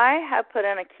 So I have put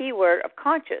in a keyword of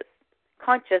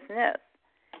consciousness.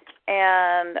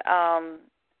 And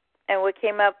what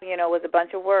came up, was a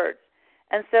bunch of words.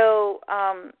 And so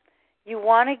you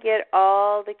want to get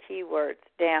all the keywords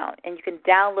down, and you can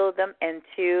download them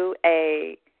into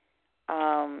a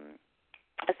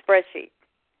spreadsheet,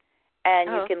 and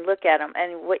you can look at them.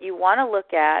 And what you want to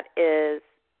look at is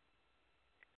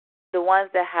the ones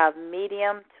that have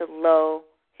medium to low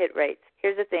hit rates.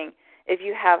 Here's the thing. If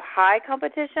you have high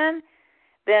competition,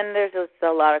 then there's a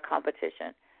lot of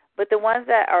competition. But the ones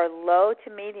that are low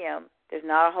to medium, there's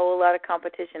not a whole lot of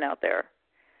competition out there.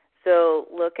 So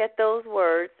look at those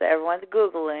words that everyone's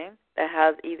Googling that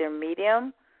has either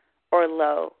medium or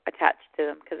low attached to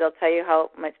them, because they'll tell you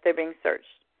how much they're being searched.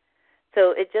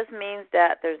 So it just means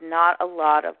that there's not a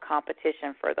lot of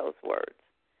competition for those words.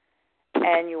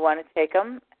 And you want to take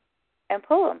them and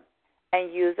pull them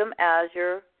and use them as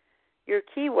your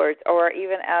keywords, or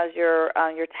even as your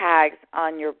tags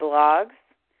on your blogs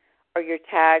or your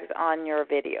tags on your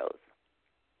videos.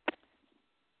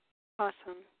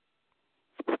 Awesome.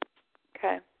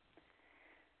 Okay.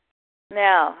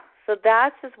 Now, so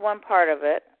that's just one part of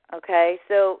it. Okay.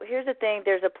 So here's the thing.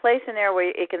 There's a place in there where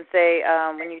it can say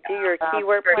when you do your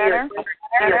keyword planner.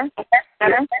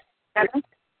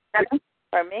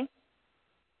 Pardon me?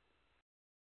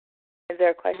 Is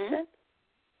there a question?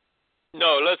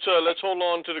 No, let's hold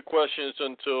on to the questions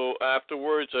until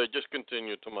afterwards. Just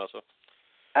continue, Tomasa.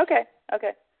 Okay.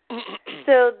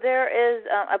 So there is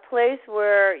a place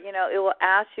where, it will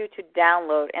ask you to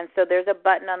download. And so there's a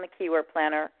button on the keyword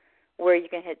planner where you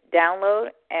can hit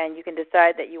download, and you can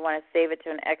decide that you want to save it to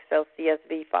an Excel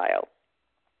CSV file.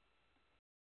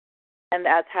 And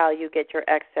that's how you get your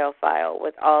Excel file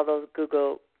with all those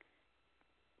Google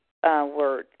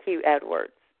words, keyword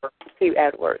words.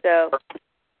 So,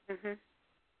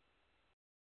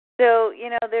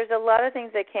 there's a lot of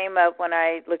things that came up when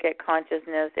I look at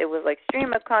consciousness. It was like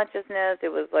stream of consciousness. It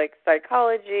was like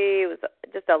psychology. It was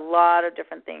just a lot of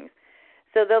different things.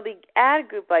 So there'll be ad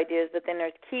group ideas, but then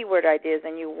there's keyword ideas,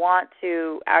 and you want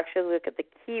to actually look at the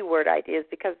keyword ideas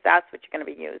because that's what you're going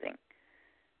to be using.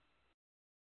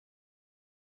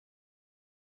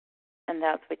 And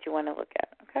that's what you want to look at,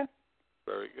 okay?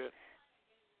 Very good.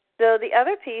 So the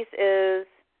other piece is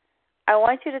I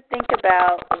want you to think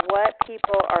about what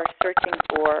people are searching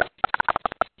for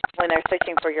when they're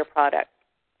searching for your product,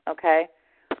 okay?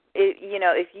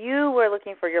 If you were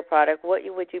looking for your product, what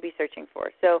would you be searching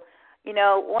for? So,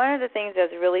 one of the things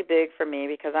that's really big for me,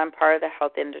 because I'm part of the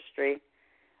health industry,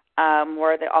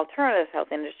 or the alternative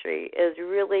health industry, is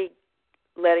really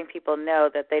letting people know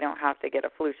that they don't have to get a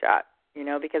flu shot,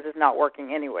 because it's not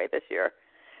working anyway this year.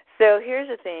 So here's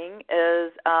the thing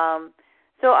is,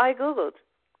 so I Googled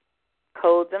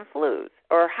colds and flus,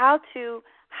 or how to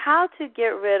get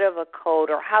rid of a cold,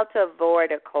 or how to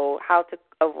avoid a cold, how to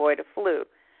avoid a flu.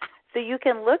 So you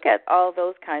can look at all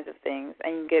those kinds of things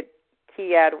and you get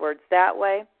key AdWords that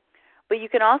way. But you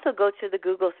can also go to the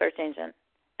Google search engine.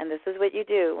 And this is what you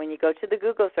do. When you go to the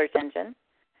Google search engine,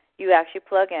 you actually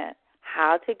plug in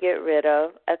how to get rid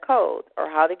of a cold or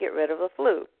how to get rid of a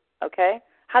flu, okay?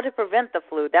 How to prevent the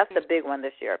flu. That's the big one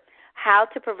this year. How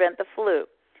to prevent the flu.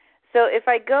 So if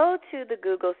I go to the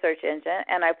Google search engine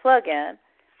and I plug in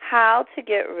how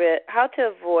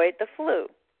to avoid the flu.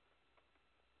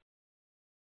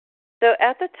 So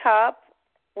at the top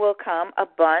will come a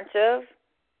bunch of,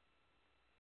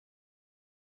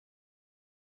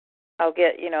 I'll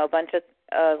get, a bunch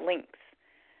of links.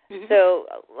 Mm-hmm. So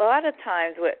a lot of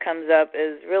times what comes up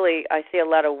is really, I see a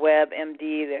lot of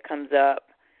WebMD that comes up.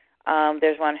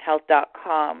 There's one,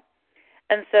 health.com.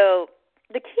 And so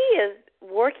the key is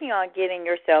working on getting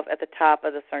yourself at the top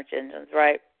of the search engines,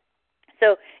 right?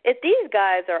 So if these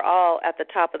guys are all at the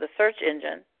top of the search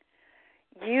engine,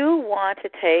 you want to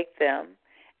take them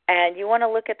and you want to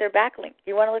look at their backlinks.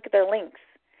 You want to look at their links.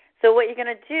 So what you're going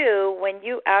to do when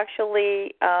you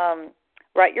actually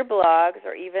write your blogs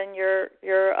or even your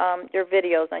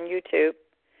videos on YouTube,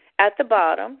 at the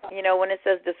bottom, when it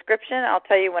says description, I'll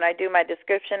tell you when I do my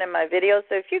description in my videos.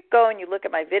 So if you go and you look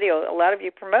at my video, a lot of you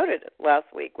promoted it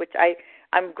last week, which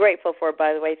I'm grateful for,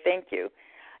 by the way. Thank you.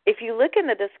 If you look in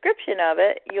the description of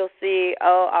it, you'll see,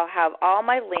 I'll have all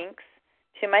my links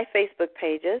to my Facebook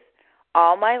pages,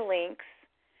 all my links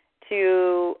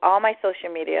to all my social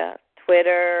media,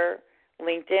 Twitter,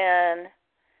 LinkedIn.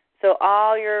 So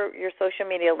all your social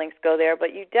media links go there,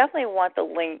 but you definitely want the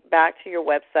link back to your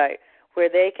website where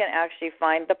they can actually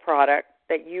find the product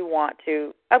that you want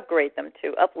to upgrade them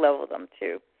to, up-level them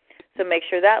to. So make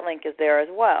sure that link is there as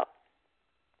well.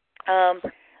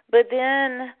 But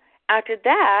then after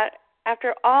that,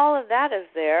 after all of that is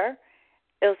there,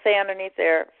 it'll say underneath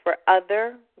there, for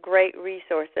other great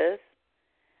resources.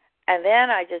 And then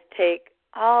I just take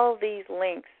all these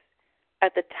links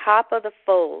at the top of the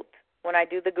fold when I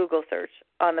do the Google search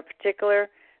on the particular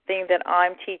thing that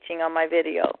I'm teaching on my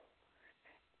video.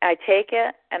 I take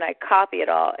it and I copy it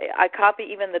all. I copy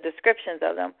even the descriptions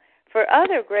of them for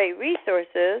other great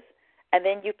resources, and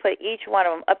then you put each one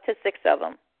of them, up to 6 of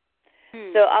them.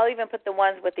 So I'll even put the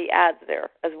ones with the ads there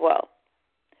as well.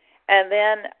 And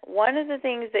then one of the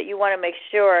things that you want to make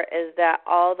sure is that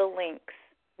all the links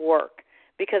work,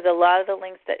 because a lot of the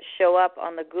links that show up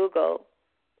on the Google,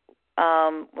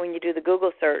 when you do the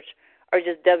Google search, are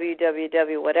just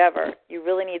www whatever. You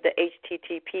really need the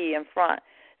HTTP in front.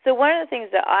 So one of the things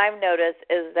that I've noticed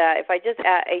is that if I just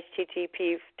add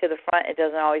HTTP to the front, it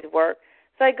doesn't always work.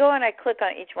 So I go and I click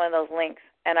on each one of those links,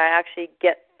 and I actually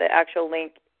get the actual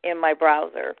link in my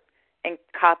browser and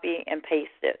copy and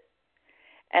paste it.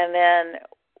 And then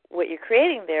what you're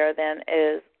creating there then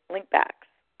is link backs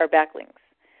or backlinks,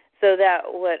 so that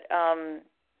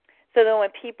so then when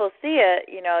people see it,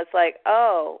 it's like,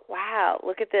 oh wow,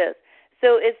 look at this.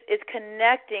 So it's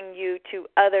connecting you to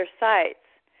other sites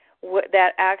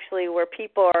that actually where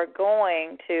people are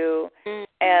going to,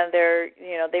 and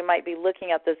they might be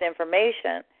looking at this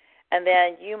information, and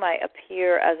then you might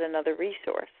appear as another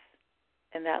resource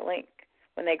in that link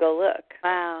when they go look.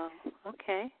 Wow.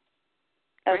 Okay.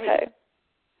 Okay.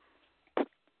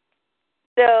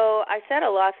 So I said a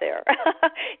lot there.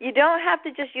 You don't have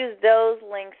to just use those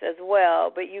links as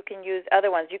well, but you can use other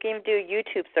ones. You can even do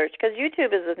YouTube search, because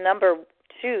YouTube is the number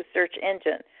 2 search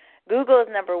engine. Google is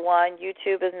number 1.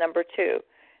 YouTube is number 2.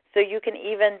 So you can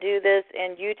even do this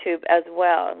in YouTube as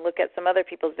well and look at some other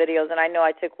people's videos. And I know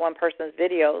I took one person's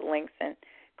video links and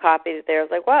copied it there. I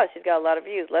was like, wow, she's got a lot of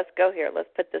views. Let's go here. Let's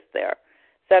put this there.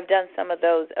 So I've done some of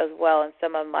those as well in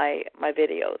some of my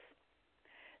videos.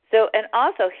 So, and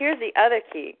also, here's the other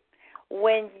key.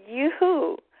 When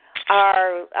you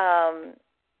are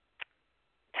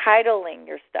titling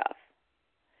your stuff,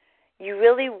 you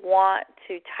really want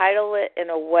to title it in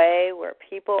a way where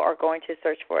people are going to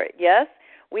search for it. Yes,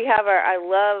 we have I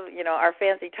love, our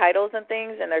fancy titles and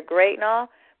things, and they're great and all,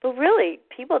 but really,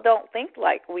 people don't think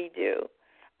like we do.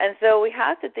 And so we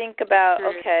have to think about,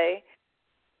 okay,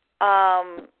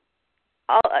 all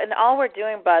we're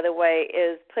doing, by the way,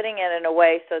 is putting it in a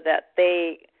way so that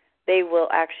they will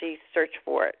actually search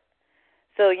for it.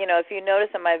 So, if you notice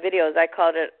in my videos,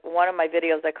 one of my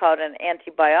videos, I called it an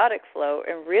antibiotic flow.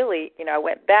 And really, I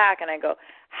went back and I go,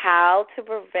 how to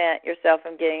prevent yourself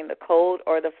from getting the cold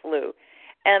or the flu.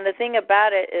 And the thing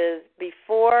about it is,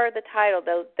 before the title,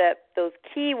 those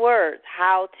key words,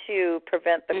 how to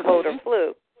prevent the cold or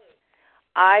flu,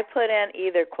 I put in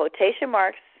either quotation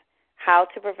marks, how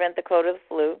to prevent the cold or the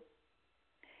flu,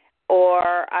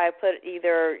 or I put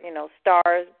either,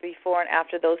 stars before and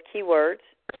after those keywords,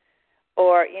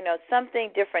 or, something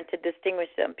different to distinguish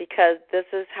them, because this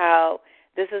is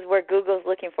where Google's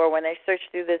looking for when they search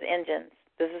through these engines.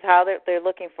 This is how they're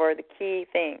looking for the key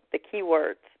thing, the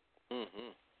keywords.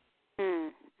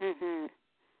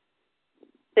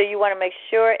 So you want to make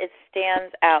sure it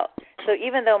stands out. So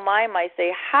even though mine might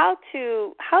say how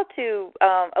to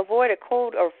avoid a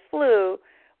cold or flu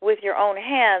with your own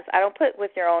hands, I don't put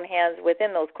with your own hands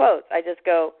within those quotes. I just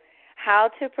go, how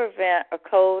to prevent a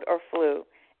cold or flu,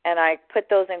 and I put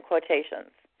those in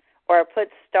quotations, or I put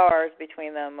stars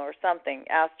between them or something,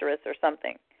 asterisk or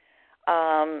something.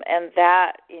 And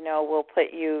that, will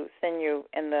send you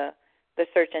in the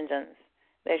search engines.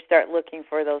 They start looking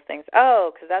for those things.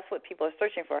 Oh, because that's what people are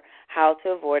searching for, how to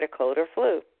avoid a cold or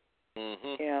flu.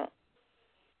 But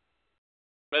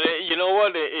you know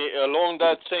what? Along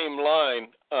that same line,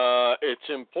 it's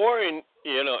important,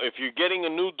 if you're getting a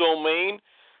new domain,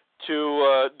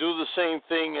 to do the same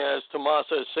thing as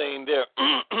Tomasa is saying there.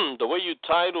 The way you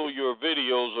title your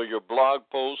videos or your blog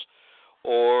posts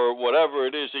or whatever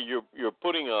it is that you're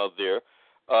putting out there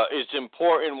is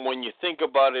important when you think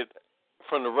about it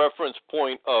from the reference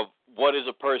point of what is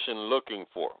a person looking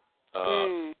for.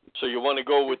 So you want to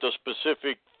go with the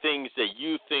specific things that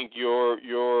you think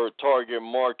your target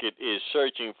market is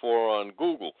searching for on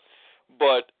Google.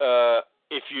 But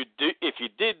if you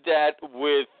did that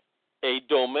with a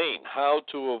domain, how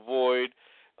to avoid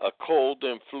a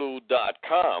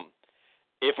coldandflu.com,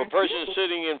 if a person is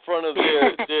sitting in front of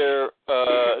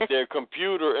their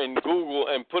computer and Google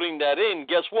and putting that in,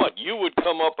 guess what? You would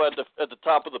come up at the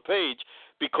top of the page,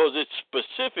 because it's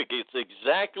specific. It's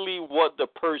exactly what the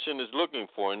person is looking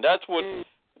for, and that's what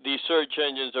these search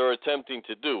engines are attempting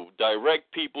to do: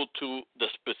 direct people to the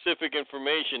specific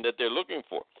information that they're looking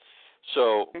for.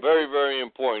 So very, very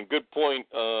important. Good point,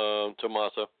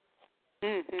 Tomasa.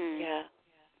 Yeah.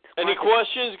 Any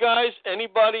questions, guys?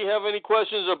 Anybody have any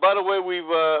questions? By the way, we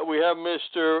have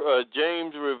Mr.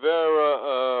 James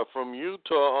Rivera from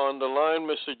Utah on the line.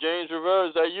 Mr. James Rivera,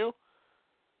 is that you?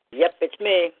 Yep, it's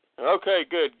me. Okay,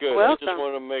 good. Welcome. I just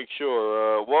want to make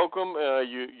sure. Welcome.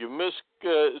 You missed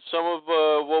some of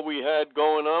what we had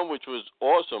going on, which was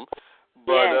awesome.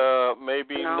 But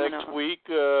maybe Phenomenal. next week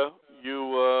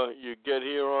you get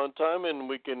here on time and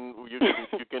you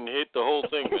can hit the whole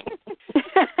thing, man.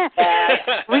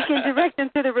 We can direct them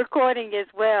to the recording as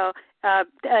well.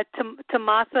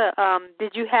 Tomasa,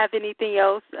 did you have anything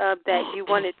else that you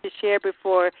wanted to share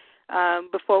before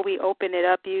we open it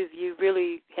up? You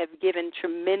really have given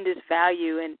tremendous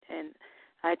value, and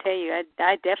I tell you,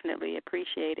 I definitely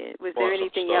appreciate it. Was there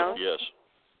anything stuff, else? Yes.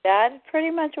 That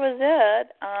pretty much was it.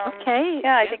 Okay.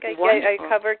 Yeah, I think I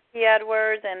covered key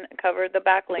AdWords and covered the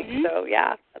backlinks. Mm-hmm. So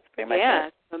yeah, that's pretty much it. Yeah,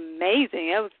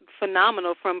 amazing. That was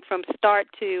phenomenal from start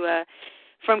to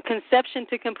from conception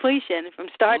to completion, from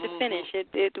start to finish.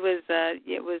 It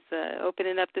was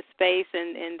opening up the space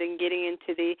and then getting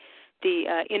into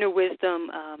the inner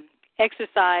wisdom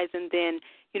exercise, and then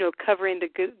covering the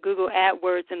Google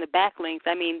AdWords and the backlinks.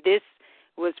 I mean, this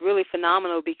was really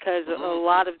phenomenal because a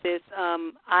lot of this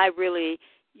I really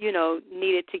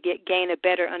needed to gain a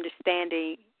better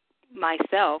understanding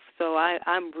myself. So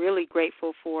I'm really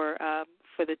grateful for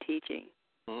the teaching.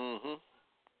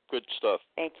 Good stuff.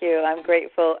 Thank you. I'm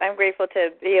grateful. I'm grateful to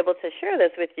be able to share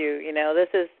this with you. This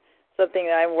is something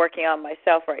that I'm working on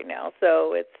myself right now.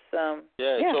 So it's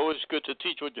it's always good to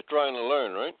teach what you're trying to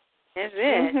learn, right? That's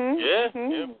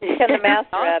it. Become the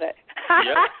master at it.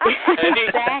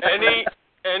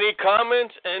 Any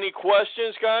comments? Any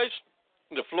questions, guys?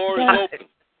 The floor is open.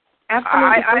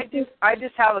 Absolutely. I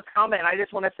just have a comment. I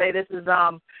just want to say this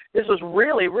was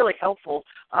really, really helpful.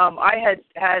 I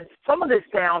had some of this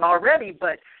down already,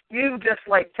 but you've just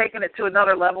taken it to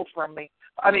another level for me.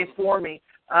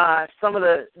 Some of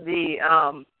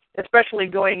the especially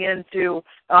going into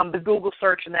the Google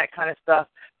search and that kind of stuff,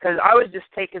 because I was just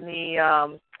taking the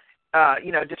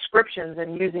descriptions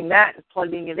and using that and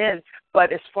plugging it in.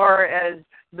 But as far as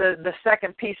the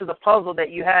second piece of the puzzle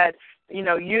that you had,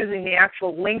 using the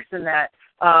actual links in that,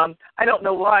 I don't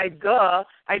know why,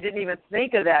 I didn't even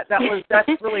think of that.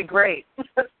 That's really great.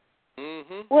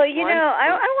 Well, I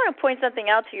want to point something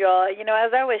out to you all.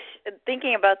 As I was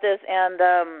thinking about this, and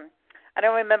I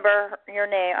don't remember your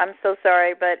name. I'm so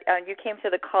sorry, but you came to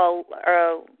the call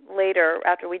later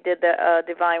after we did the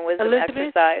Divine Wisdom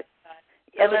exercise.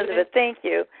 Elizabeth, thank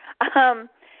you.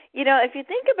 If you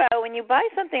think about when you buy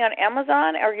something on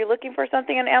Amazon or you're looking for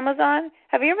something on Amazon,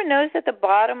 have you ever noticed at the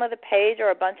bottom of the page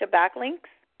are a bunch of backlinks?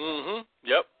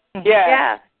 Yep.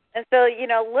 Yeah. And so,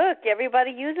 look,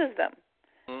 everybody uses them.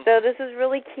 So this is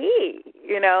really key,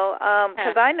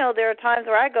 because I know there are times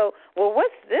where I go, well,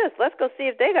 what's this? Let's go see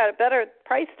if they got a better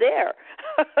price there.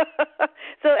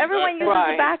 So everyone uses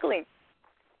the backlink.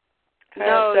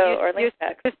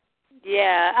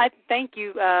 I thank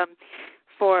you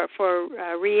for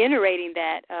reiterating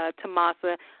that,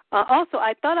 Tomasa. Also,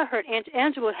 I thought I heard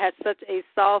Angela had such a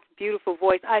soft, beautiful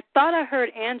voice. I thought I heard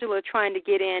Angela trying to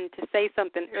get in to say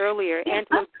something earlier.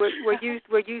 Angela, were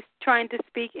you trying to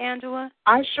speak, Angela?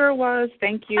 I sure was.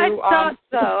 Thank you. I thought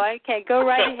so. Okay, go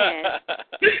right ahead.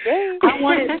 I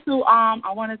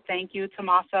want to thank you,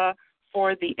 Tomasa,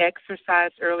 for the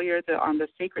exercise earlier, the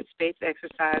Sacred Space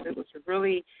exercise.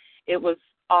 It was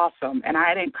awesome. And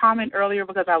I didn't comment earlier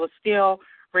because I was still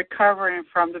recovering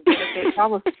from the benefits. I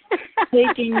was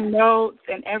taking notes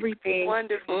and everything.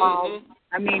 Wonderful.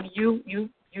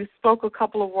 You spoke a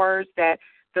couple of words that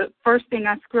the first thing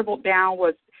I scribbled down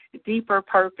was deeper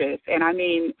purpose. And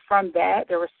from that,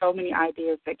 there were so many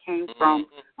ideas that came from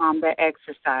that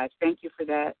exercise. Thank you for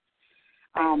that.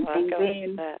 And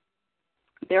then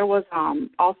there was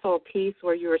also a piece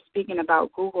where you were speaking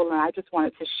about Google, and I just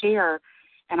wanted to share.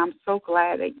 And I'm so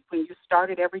glad that when you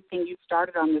started everything you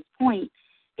started on this point,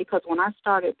 because when I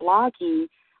started blogging,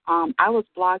 I was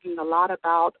blogging a lot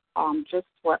about just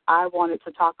what I wanted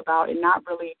to talk about, and I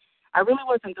really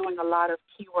wasn't doing a lot of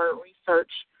keyword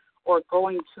research or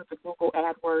going to the Google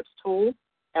AdWords tool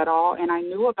at all. And I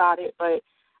knew about it, but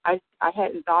I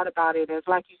hadn't thought about it as,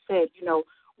 like you said,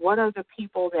 what are the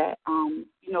people that,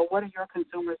 what are your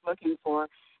consumers looking for?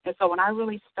 And so when I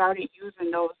really started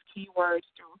using those keywords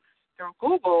through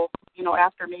Google,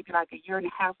 after maybe like a year and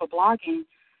a half of blogging,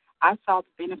 I saw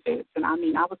the benefits. And I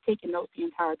was taking notes the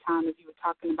entire time as you were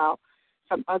talking about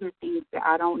some other things that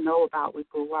I don't know about with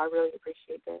Google. I really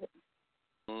appreciate that.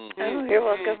 Oh, you're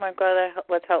welcome. I'm glad that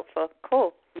was helpful.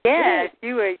 Cool. Yes,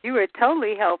 you were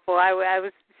totally helpful. I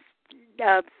was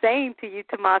saying to you,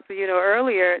 Tomasa,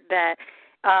 earlier that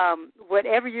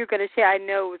whatever you're going to share, I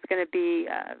know is going to be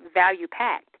value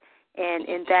packed,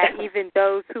 and that even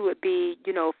those who would be,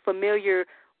 familiar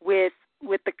with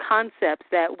the concepts,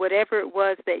 that whatever it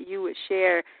was that you would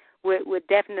share would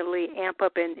definitely amp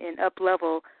up and up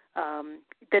level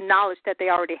the knowledge that they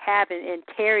already have. And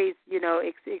Terry's,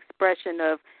 expression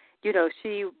of,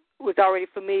 she was already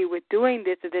familiar with doing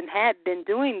this and then had been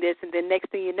doing this, and then next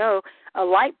thing you know, a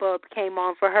light bulb came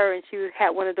on for her, and she had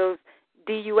one of those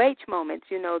DUH moments,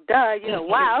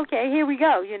 wow, okay, here we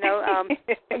go,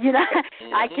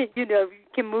 I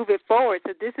can move it forward.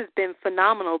 So this has been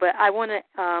phenomenal. But I want to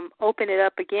open it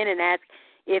up again and ask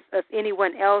if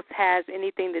anyone else has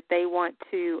anything that they want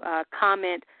to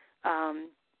comment,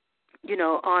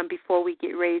 on before we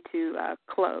get ready to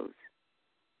close.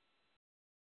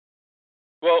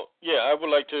 Well, yeah, I would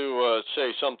like to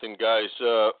say something, guys.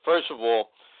 First of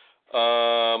all,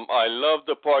 I love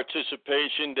the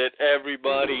participation that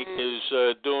everybody is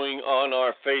doing on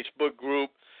our Facebook group,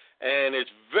 and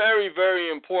it's very, very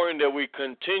important that we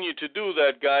continue to do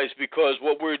that, guys, because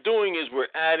what we're doing is we're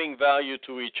adding value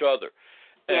to each other.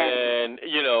 And,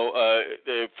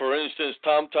 for instance,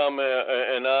 Tom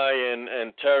and I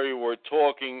and Terry were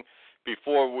talking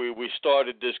before we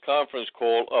started this conference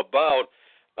call about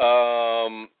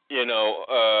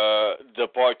the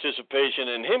participation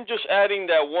and him just adding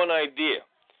that one idea,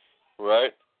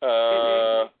 right?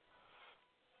 I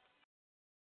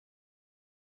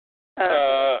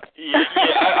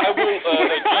will,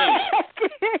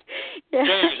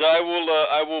 James,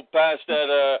 I will pass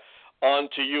that on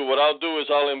to you. What I'll do is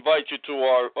I'll invite you to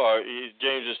our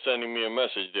James is sending me a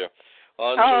message there.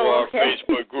 Onto our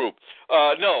Facebook group.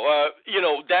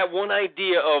 That one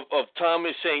idea of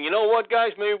Thomas saying, you know what,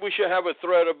 guys, maybe we should have a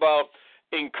thread about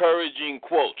encouraging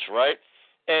quotes, right?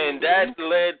 And that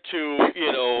led to,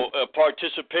 a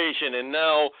participation, and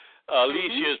now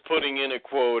Alicia is putting in a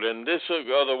quote, and this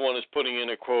other one is putting in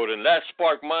a quote, and that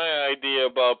sparked my idea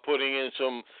about putting in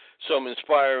some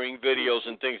inspiring videos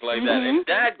and things like that. And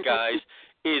that, guys,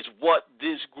 is what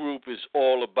this group is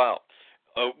all about.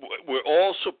 We're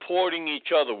all supporting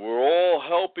each other. We're all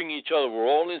helping each other. We're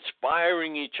all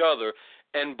inspiring each other.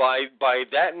 And by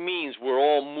that means, we're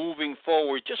all moving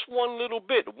forward just one little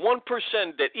bit.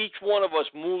 1% that each one of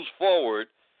us moves forward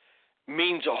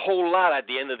means a whole lot at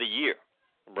the end of the year,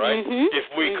 right? If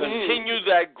we continue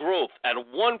that growth at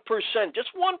 1%, just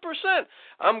 1%,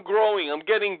 I'm growing, I'm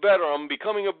getting better, I'm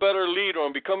becoming a better leader,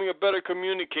 I'm becoming a better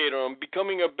communicator, I'm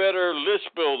becoming a better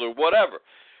list builder, whatever.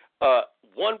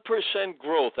 1%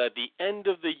 growth at the end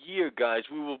of the year, guys,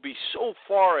 we will be so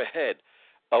far ahead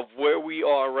of where we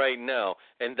are right now,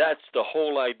 and that's the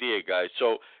whole idea, guys.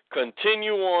 So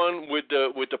continue on with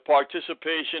the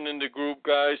participation in the group,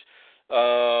 guys.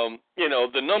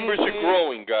 The numbers are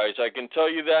growing, guys. I can tell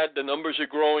you that the numbers are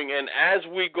growing, and as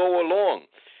we go along,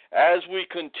 as we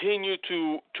continue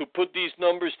to put these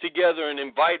numbers together and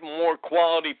invite more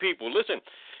quality people, listen.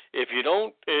 If you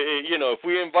don't, if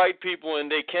we invite people and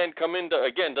they can't come in,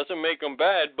 again, doesn't make them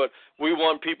bad, but we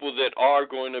want people that are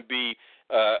going to be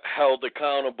held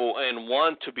accountable and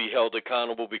want to be held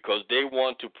accountable because they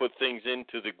want to put things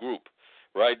into the group,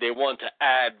 right? They want to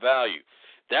add value.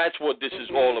 That's what this is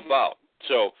all about.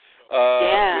 So,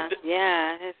 that's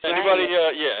anybody,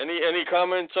 right. Any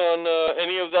comments on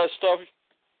any of that stuff?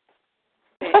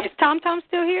 Is Tom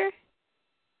still here?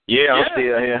 Yeah, I'm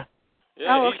still here.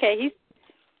 Yeah, okay. He's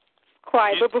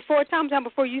quiet. But before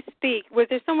you speak, was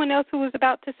there someone else who was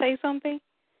about to say something?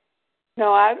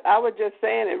 No, I was just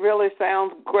saying it really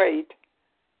sounds great.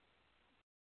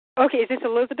 Okay, is this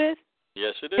Elizabeth?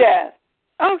 Yes, it is. Yes.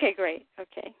 Okay, great.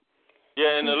 Okay.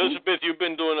 Yeah, and Elizabeth, you've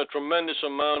been doing a tremendous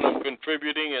amount of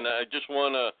contributing, and I just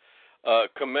want to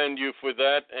commend you for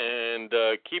that, and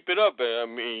keep it up. I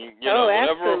mean,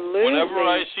 whenever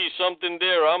I see something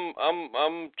there,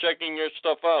 I'm checking your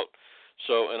stuff out.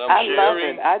 So, and I'm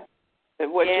sharing. I love it.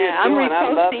 What you're doing, I'm I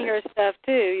reposting love her stuff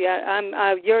too. Yeah,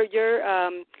 I'm your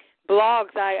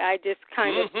blogs. I just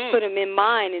kind of put them in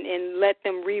mine and let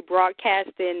them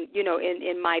rebroadcast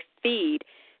in my feed.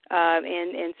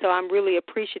 And so I'm really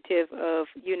appreciative of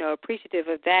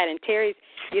that. And Terry's,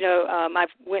 I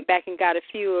went back and got a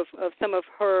few of some of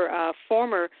her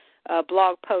former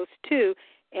blog posts too,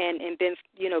 and been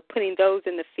putting those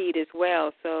in the feed as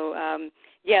well. So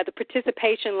the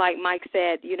participation, like Mike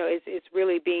said, is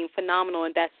really being phenomenal,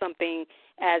 and that's something,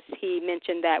 as he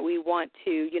mentioned, that we want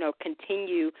to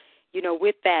continue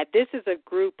with that. This is a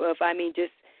group of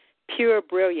just pure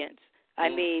brilliance. I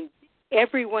mean,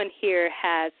 everyone here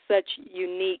has such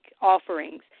unique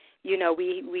offerings,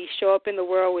 we show up in the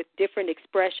world with different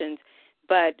expressions,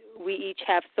 but we each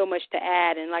have so much to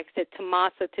add. And like I said,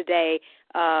 Tomasa today,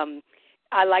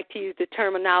 I like to use the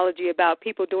terminology about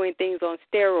people doing things on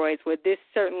steroids. Where this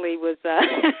certainly was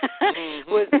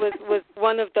was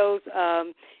one of those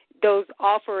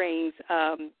offerings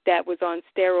that was on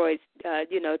steroids,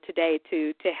 today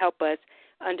to help us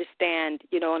understand,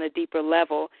 on a deeper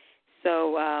level.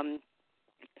 So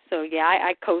yeah,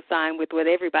 I co-sign with what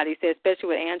everybody said, especially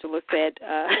what Angela said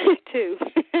too.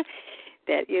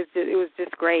 That it was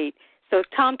just great. So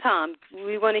Tom,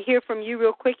 we want to hear from you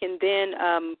real quick, and then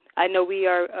I know we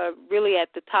are really at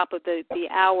the top of the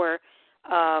hour.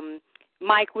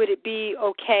 Mike, would it be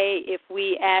okay if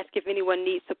we ask if anyone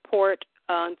needs support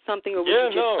on something, or would you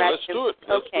just let's do it.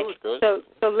 Okay.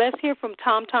 So let's hear from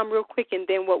Tom real quick, and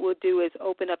then what we'll do is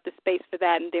open up the space for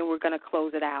that, and then we're going to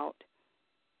close it out.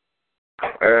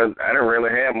 I didn't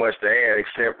really have much to add,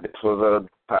 except this was a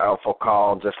powerful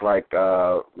call, just like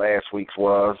last week's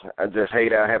was. I just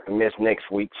hate I have to miss next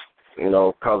week's,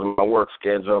 because of my work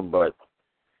schedule. But,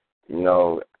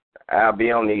 I'll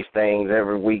be on these things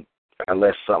every week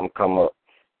unless something come up.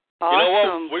 Awesome. You know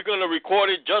what? We're going to record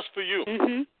it just for you.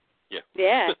 Mm-hmm.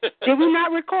 Yeah. Did we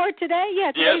not record today?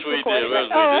 Yeah, yes, we recorded. did.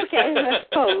 Right? Okay.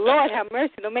 Oh, Lord have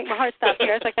mercy. Don't make my heart stop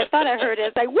here. It's like I thought I heard it.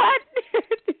 It's like, what?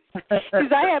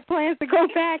 Because I had plans to go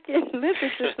back and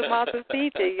listen to Tomasa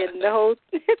teaching, and the whole,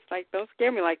 it's like, don't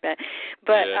scare me like that.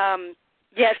 But,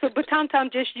 but Tom,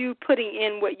 just you putting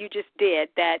in what you just did,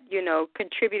 that,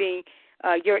 contributing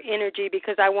your energy,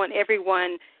 because I want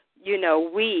everyone,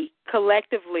 we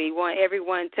collectively want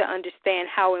everyone to understand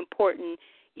how important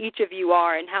each of you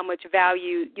are and how much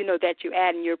value, that you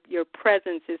add, and your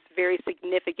presence is very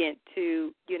significant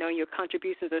to, your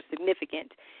contributions are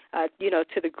significant,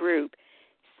 to the group.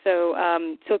 So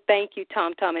thank you,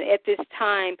 Tom. And at this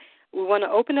time, we want to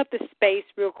open up the space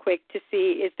real quick to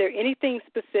see, is there anything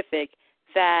specific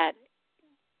that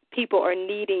people are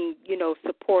needing,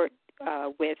 support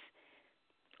with,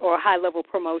 or high-level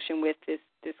promotion with this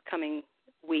coming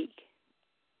week?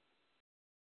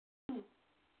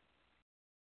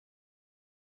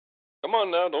 Come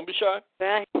on now, don't be shy.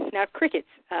 Now, crickets.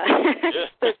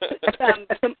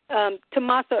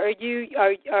 Tomasa, are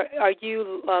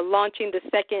you launching the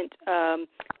second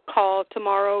call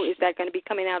tomorrow? Is that going to be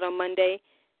coming out on Monday?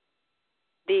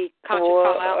 The conscious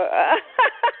call out?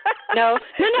 No,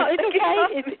 it's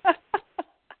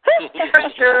okay.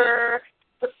 Sure.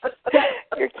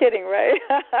 You're kidding, right?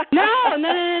 No.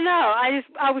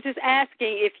 I was just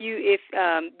asking if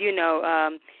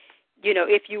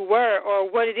if you were, or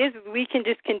what it is, we can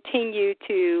just continue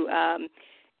to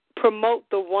promote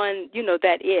the one,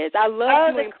 that is. I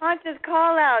love the conscious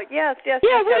call out. Yes. Yeah,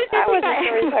 yes. I wasn't sure what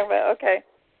you were talking about. Okay.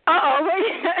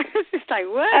 It's just like,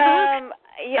 what?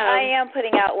 I am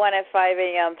putting out one at 5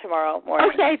 a.m. tomorrow morning.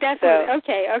 Okay, that's good.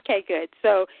 Okay, good.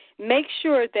 So make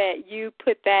sure that you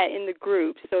put that in the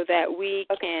group so that we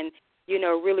can,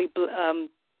 really,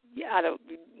 I don't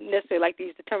necessarily like to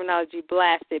use the terminology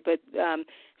blast it, but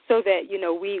so that,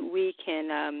 we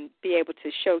can be able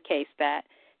to showcase that.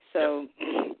 So,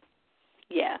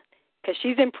 yeah, because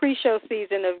she's in pre-show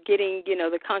season of getting,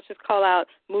 the conscious call out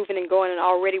moving and going, and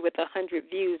already with 100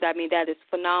 views. I mean, that is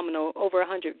phenomenal. Over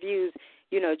 100 views,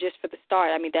 just for the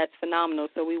start. I mean, that's phenomenal.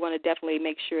 So we want to definitely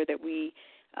make sure that we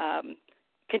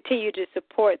continue to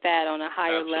support that on a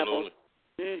higher level.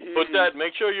 Mm-hmm.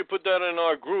 Make sure you put that in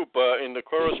our group, in the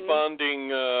corresponding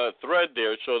thread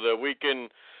there, so that we can,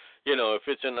 if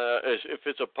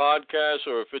it's a podcast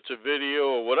or if it's a video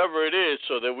or whatever it is,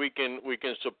 so that we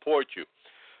can support you.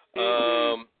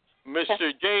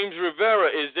 Mr. James Rivera,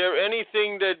 is there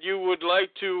anything that you would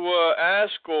like to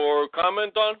ask or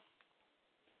comment on?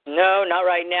 No, not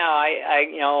right now.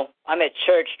 I'm at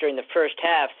church during the first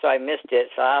half, so I missed it.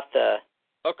 So I'll have to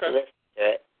listen to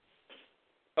it.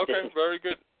 Okay, very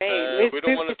good. We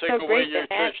don't want to take away your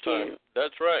church time.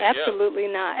 That's right. Absolutely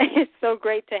not. It's so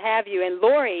great to have you. And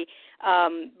Lori,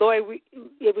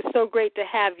 it was so great to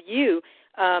have you.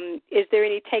 Is there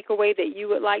any takeaway that you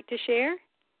would like to share?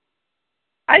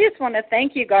 I just want to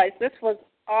thank you guys. This was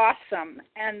awesome.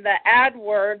 And the ad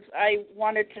words I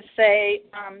wanted to say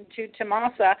to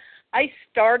Tomasa, I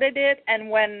started it, and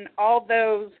when all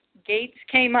those gates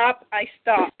came up, I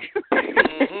stopped.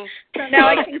 So now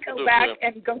I can go back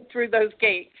and go through those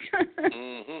gates.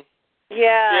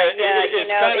 Yeah, it's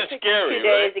kind of scary, 2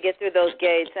 days to get through those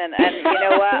gates, and you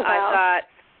know what? I thought,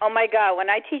 oh my God, when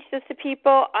I teach this to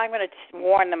people, I'm going to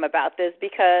warn them about this,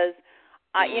 because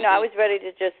I was ready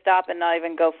to just stop and not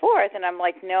even go forth, and I'm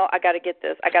like, no, I got to get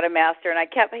this, I got to master. And I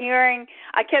kept hearing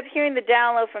the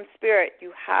download from Spirit,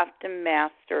 you have to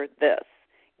master this.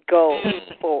 go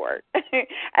forward.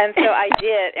 And so I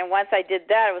did, and once I did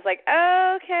that, I was like,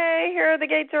 okay, here the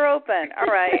gates are open. All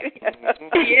right.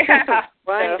 Yeah.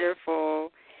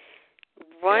 Wonderful.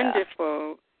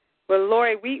 Wonderful. Well,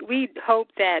 Lori, we hope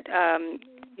that,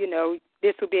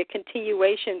 this will be a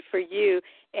continuation for you,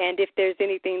 and if there's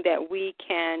anything that we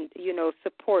can,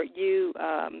 support you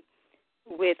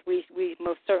with, we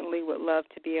most certainly would love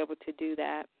to be able to do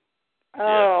that.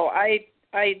 Oh, I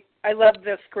love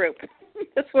this group.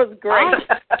 This was great.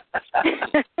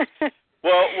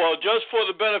 Well, just for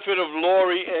the benefit of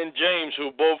Lori and James,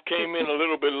 who both came in a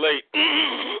little bit late,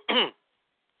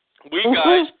 we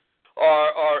guys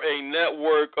are a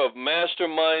network of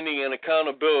masterminding and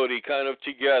accountability kind of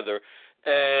together,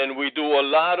 and we do a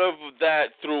lot of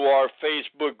that through our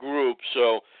Facebook group.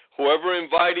 So whoever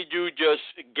invited you, just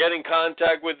get in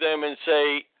contact with them and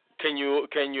say, can you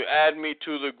add me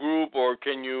to the group, or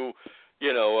can you,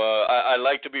 I'd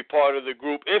like to be part of the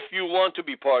group. If you want to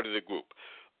be part of the group,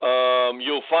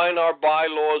 you'll find our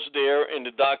bylaws there in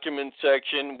the document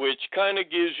section, which kind of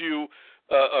gives you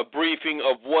a briefing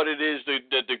of what it is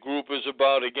that the group is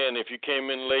about. Again, if you came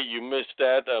in late, you missed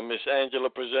that. Miss Angela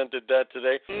presented that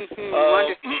today.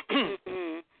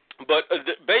 But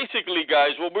basically,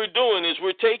 guys, what we're doing is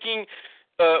we're taking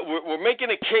we're making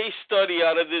a case study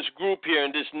out of this group here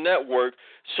in this network,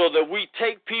 so that we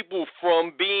take people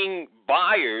from being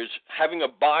buyers, having a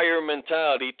buyer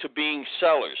mentality, to being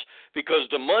sellers, because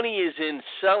the money is in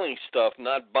selling stuff,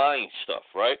 not buying stuff,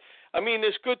 right? I mean,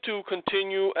 it's good to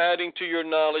continue adding to your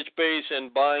knowledge base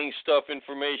and buying stuff,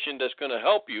 information that's going to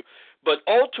help you, but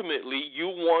ultimately you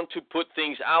want to put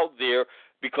things out there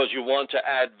because you want to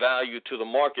add value to the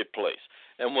marketplace.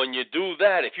 And when you do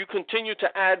that, if you continue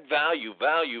to add value,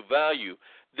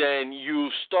 then you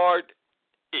start,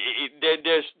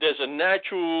 there's a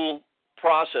natural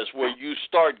process where you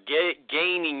start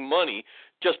gaining money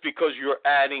just because you're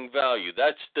adding value.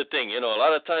 That's the thing. A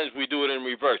lot of times we do it in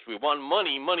reverse. We want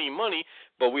money,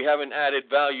 but we haven't added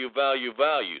value.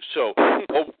 So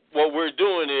what we're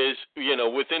doing is,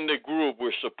 within the group,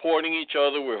 we're supporting each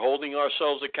other, we're holding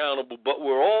ourselves accountable, but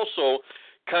we're also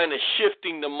kind of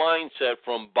shifting the mindset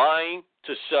from buying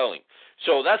to selling.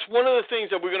 So that's one of the things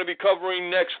that we're going to be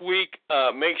covering next week.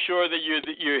 Make sure that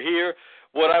you're here.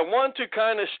 What I want to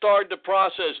kind of start the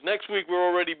process, next week we'll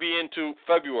already be into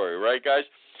February, right, guys?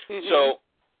 Mm-hmm. So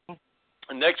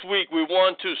next week we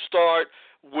want to start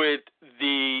with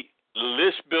the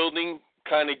list building,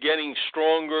 kind of getting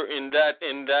stronger in that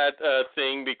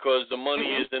thing, because the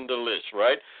money is in the list,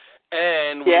 right?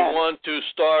 And we want to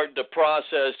start the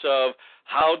process of,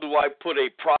 how do I put a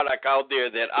product out there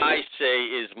that I say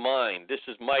is mine? This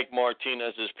is Mike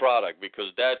Martinez's product,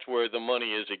 because that's where the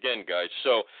money is again, guys.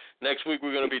 So next week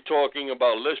we're going to be talking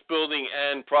about list building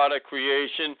and product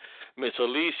creation. Miss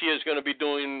Alicia is going to be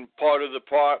doing part of the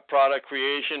product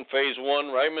creation, phase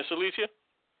 1, right, Miss Alicia?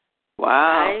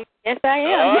 Wow. Yes, I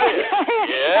am.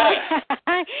 Yeah.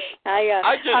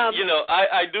 I just,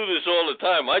 I do this all the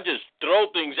time. I just throw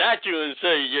things at you and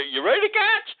say, you ready to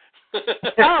catch?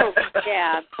 Oh,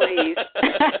 yeah, please.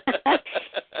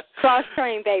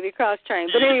 Cross-train, baby, cross-train.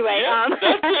 But anyway,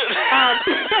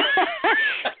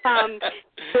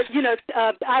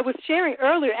 I was sharing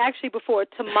earlier, actually, before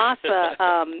Tomasa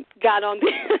got on,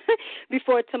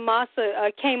 before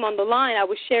Tomasa came on the line, I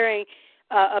was sharing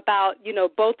about,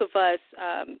 both of us,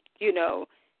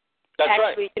 That's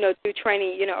actually, right. through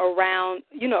training, around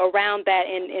that,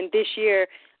 and this year,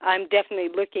 I'm definitely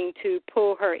looking to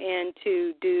pull her in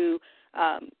to do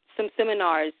some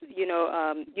seminars,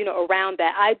 around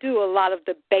that. I do a lot of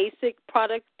the basic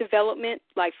product development,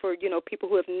 like for, people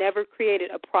who have never created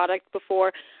a product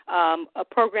before. A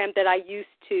program that I used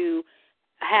to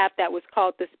have that was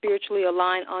called the Spiritually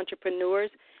Aligned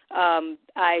Entrepreneurs.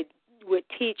 I would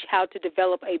teach how to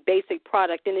develop a basic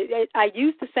product, and I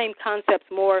use the same concepts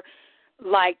more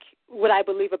like what I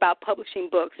believe about publishing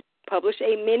books. Publish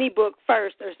a mini book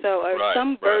first or so, or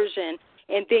some version,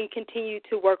 and then continue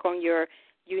to work on your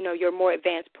more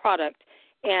advanced product.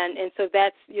 And so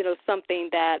that's, something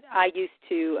that I used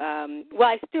to,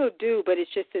 I still do, but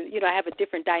it's just, I have a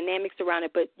different dynamics around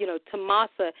it. But,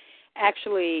 Tomasa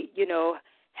actually,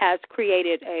 has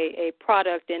created a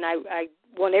product, and I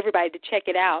want everybody to check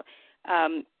it out.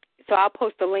 So I'll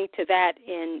post a link to that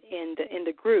in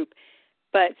the group.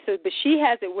 But she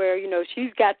has it where,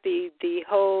 she's got the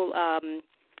whole,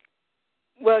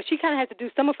 she kind of has to do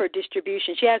some of her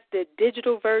distribution. She has the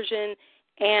digital version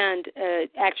and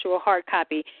actual hard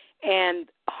copy. And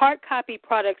hard copy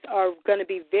products are going to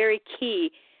be very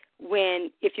key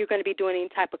if you're going to be doing any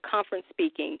type of conference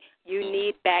speaking. You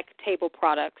need back table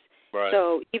products. Right.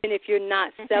 So even if you're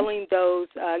not selling those,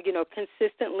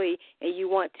 consistently, and you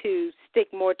want to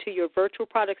stick more to your virtual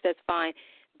products, that's fine.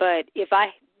 But if I,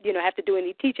 have to do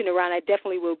any teaching around, I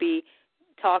definitely will be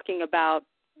talking about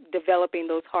developing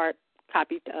those hard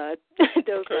copy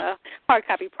hard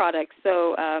copy products.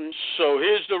 So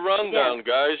here's the rundown,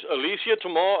 guys. Alicia,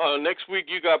 tomorrow, next week,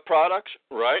 you got products,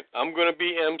 right? I'm going to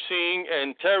be emceeing,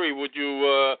 and Terry, would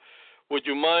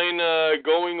you mind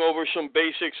going over some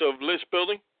basics of list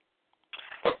building?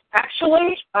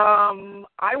 Actually,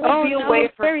 I will be away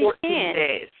for 14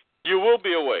 days. You will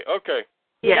be away. Okay.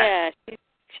 Yeah,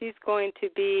 she's going to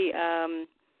be,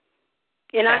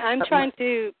 and I'm trying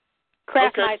to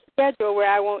craft my schedule where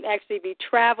I won't actually be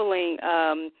traveling,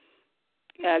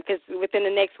 because within the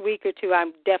next week or two,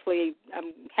 I'm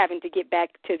having to get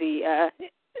back to the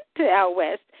to out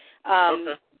west.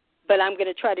 But I'm going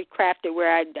to try to craft it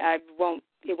where it won't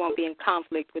be in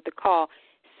conflict with the call.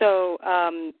 So,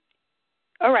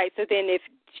 all right. So then, if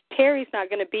Terry's not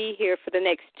going to be here for the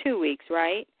next 2 weeks,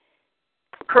 right?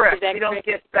 Correct. We don't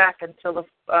get back until the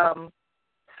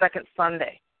second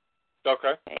Sunday.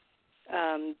 Okay.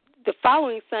 The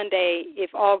following Sunday,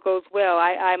 if all goes well,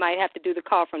 I might have to do the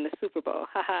call from the Super Bowl.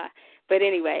 But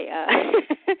anyway,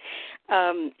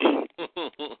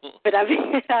 but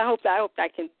I hope I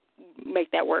can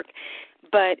make that work.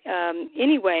 But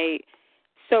anyway,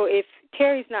 so if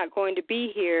Terry's not going to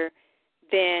be here,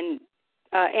 then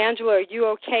Angela, are you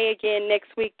okay again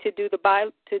next week to do the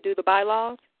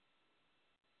bylaws?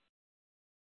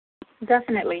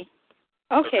 Definitely.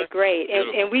 Okay, great.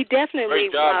 And we definitely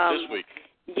great job this week.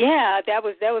 Yeah, that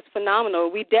was phenomenal.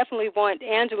 We definitely want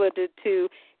Angela to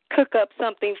cook up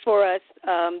something for us,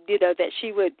 that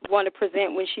she would want to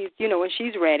present when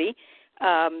she's ready.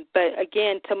 But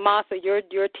again, Tomasa,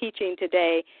 your teaching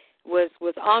today was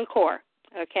encore.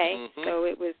 Okay, so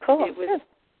it was cool. It was,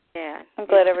 yeah. I'm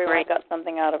glad everyone got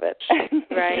something out of it.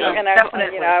 Right. And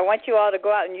I want you all to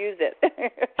go out and use it.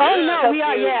 Oh no, we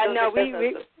are. Yeah, no,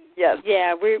 we yes.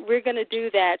 Yeah, we're going to do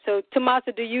that. So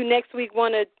Tomasa, do you next week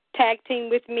want to tag team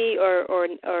with me, or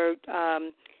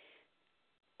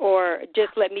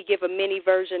just let me give a mini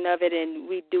version of it and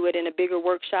we do it in a bigger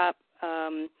workshop?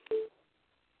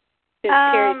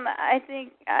 I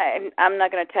think I'm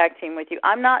not going to tag team with you.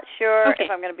 I'm not sure if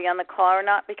I'm going to be on the call or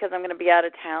not because I'm going to be out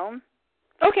of town.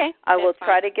 Okay. I will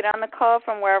try to get on the call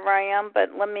from wherever I am, but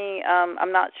let me.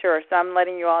 I'm not sure, so I'm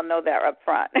letting you all know that up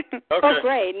front. Okay. Oh,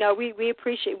 great. No, we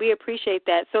appreciate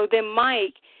that. So then,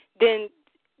 Mike,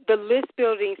 the list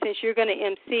building, since you're going to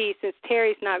MC, since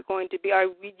Terry's not going to be, are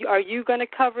you going to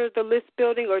cover the list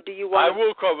building, or do you want? I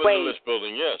will cover the list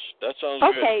building. Yes, that sounds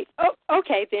good. Okay.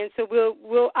 Okay then. So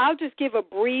I'll just give a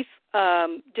brief,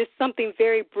 just something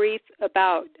very brief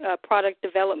about product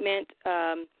development.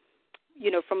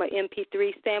 From an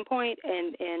MP3 standpoint,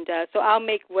 and so I'll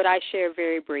make what I share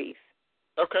very brief.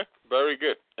 Okay, very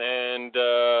good. And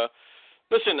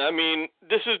listen, I mean,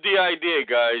 this is the idea,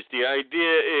 guys. The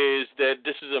idea is that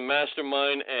this is a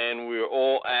mastermind, and we're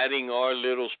all adding our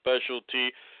little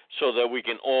specialty so that we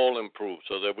can all improve,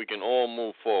 so that we can all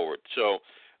move forward. So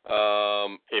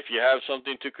if you have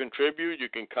something to contribute, you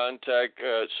can contact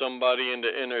somebody in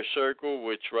the inner circle,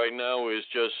 which right now is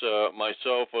just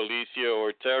myself, Alicia,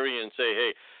 or Terry, and say,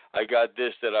 hey, I got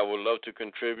this that I would love to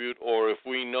contribute. Or if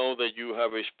we know that you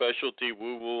have a specialty,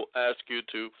 we will ask you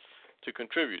to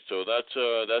contribute. So that's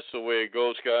the way it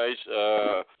goes, guys.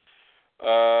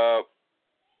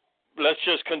 Let's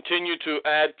just continue to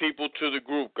add people to the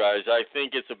group, guys. I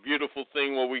think it's a beautiful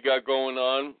thing what we got going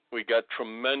on. We got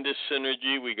tremendous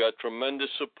synergy. We got tremendous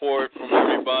support from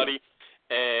everybody,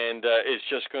 and it's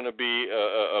just going to be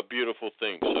a beautiful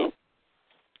thing. So,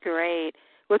 great.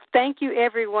 Well, thank you,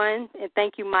 everyone, and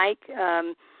thank you, Mike,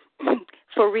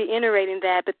 for reiterating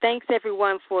that. But thanks,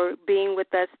 everyone, for being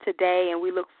with us today, and we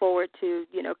look forward to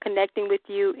connecting with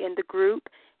you in the group,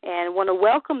 and want to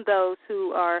welcome those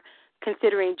who are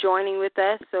considering joining with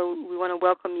us, so we want to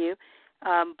welcome you.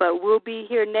 But we'll be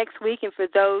here next week, and for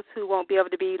those who won't be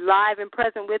able to be live and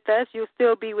present with us, you'll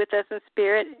still be with us in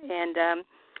spirit. And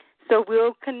so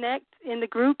we'll connect in the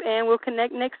group, and we'll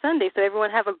connect next Sunday. So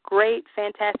everyone have a great,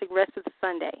 fantastic rest of the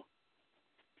Sunday.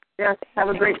 Yes, have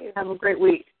a great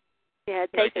week. Yeah,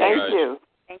 take care. Thank you.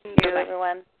 Thank you,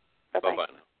 everyone. Bye-bye.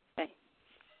 Bye-bye.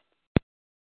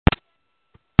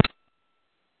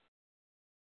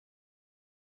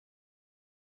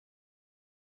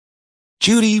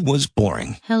 Judy was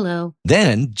boring. Hello.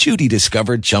 Then Judy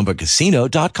discovered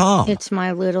ChumbaCasino.com. It's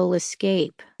my little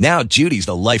escape. Now Judy's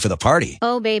the life of the party.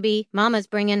 Oh, baby, mama's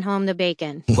bringing home the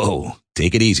bacon. Whoa,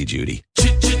 take it easy, Judy.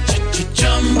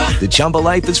 The Chumba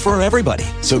life is for everybody.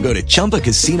 So go to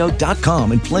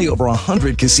ChumbaCasino.com and play over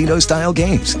 100 casino-style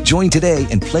games. Join today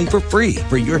and play for free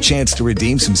for your chance to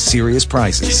redeem some serious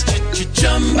prizes.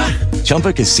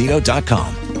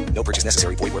 ChumbaCasino.com. No purchase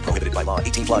necessary. Void where prohibited by law.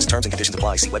 18 plus terms and conditions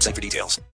apply. See website for details.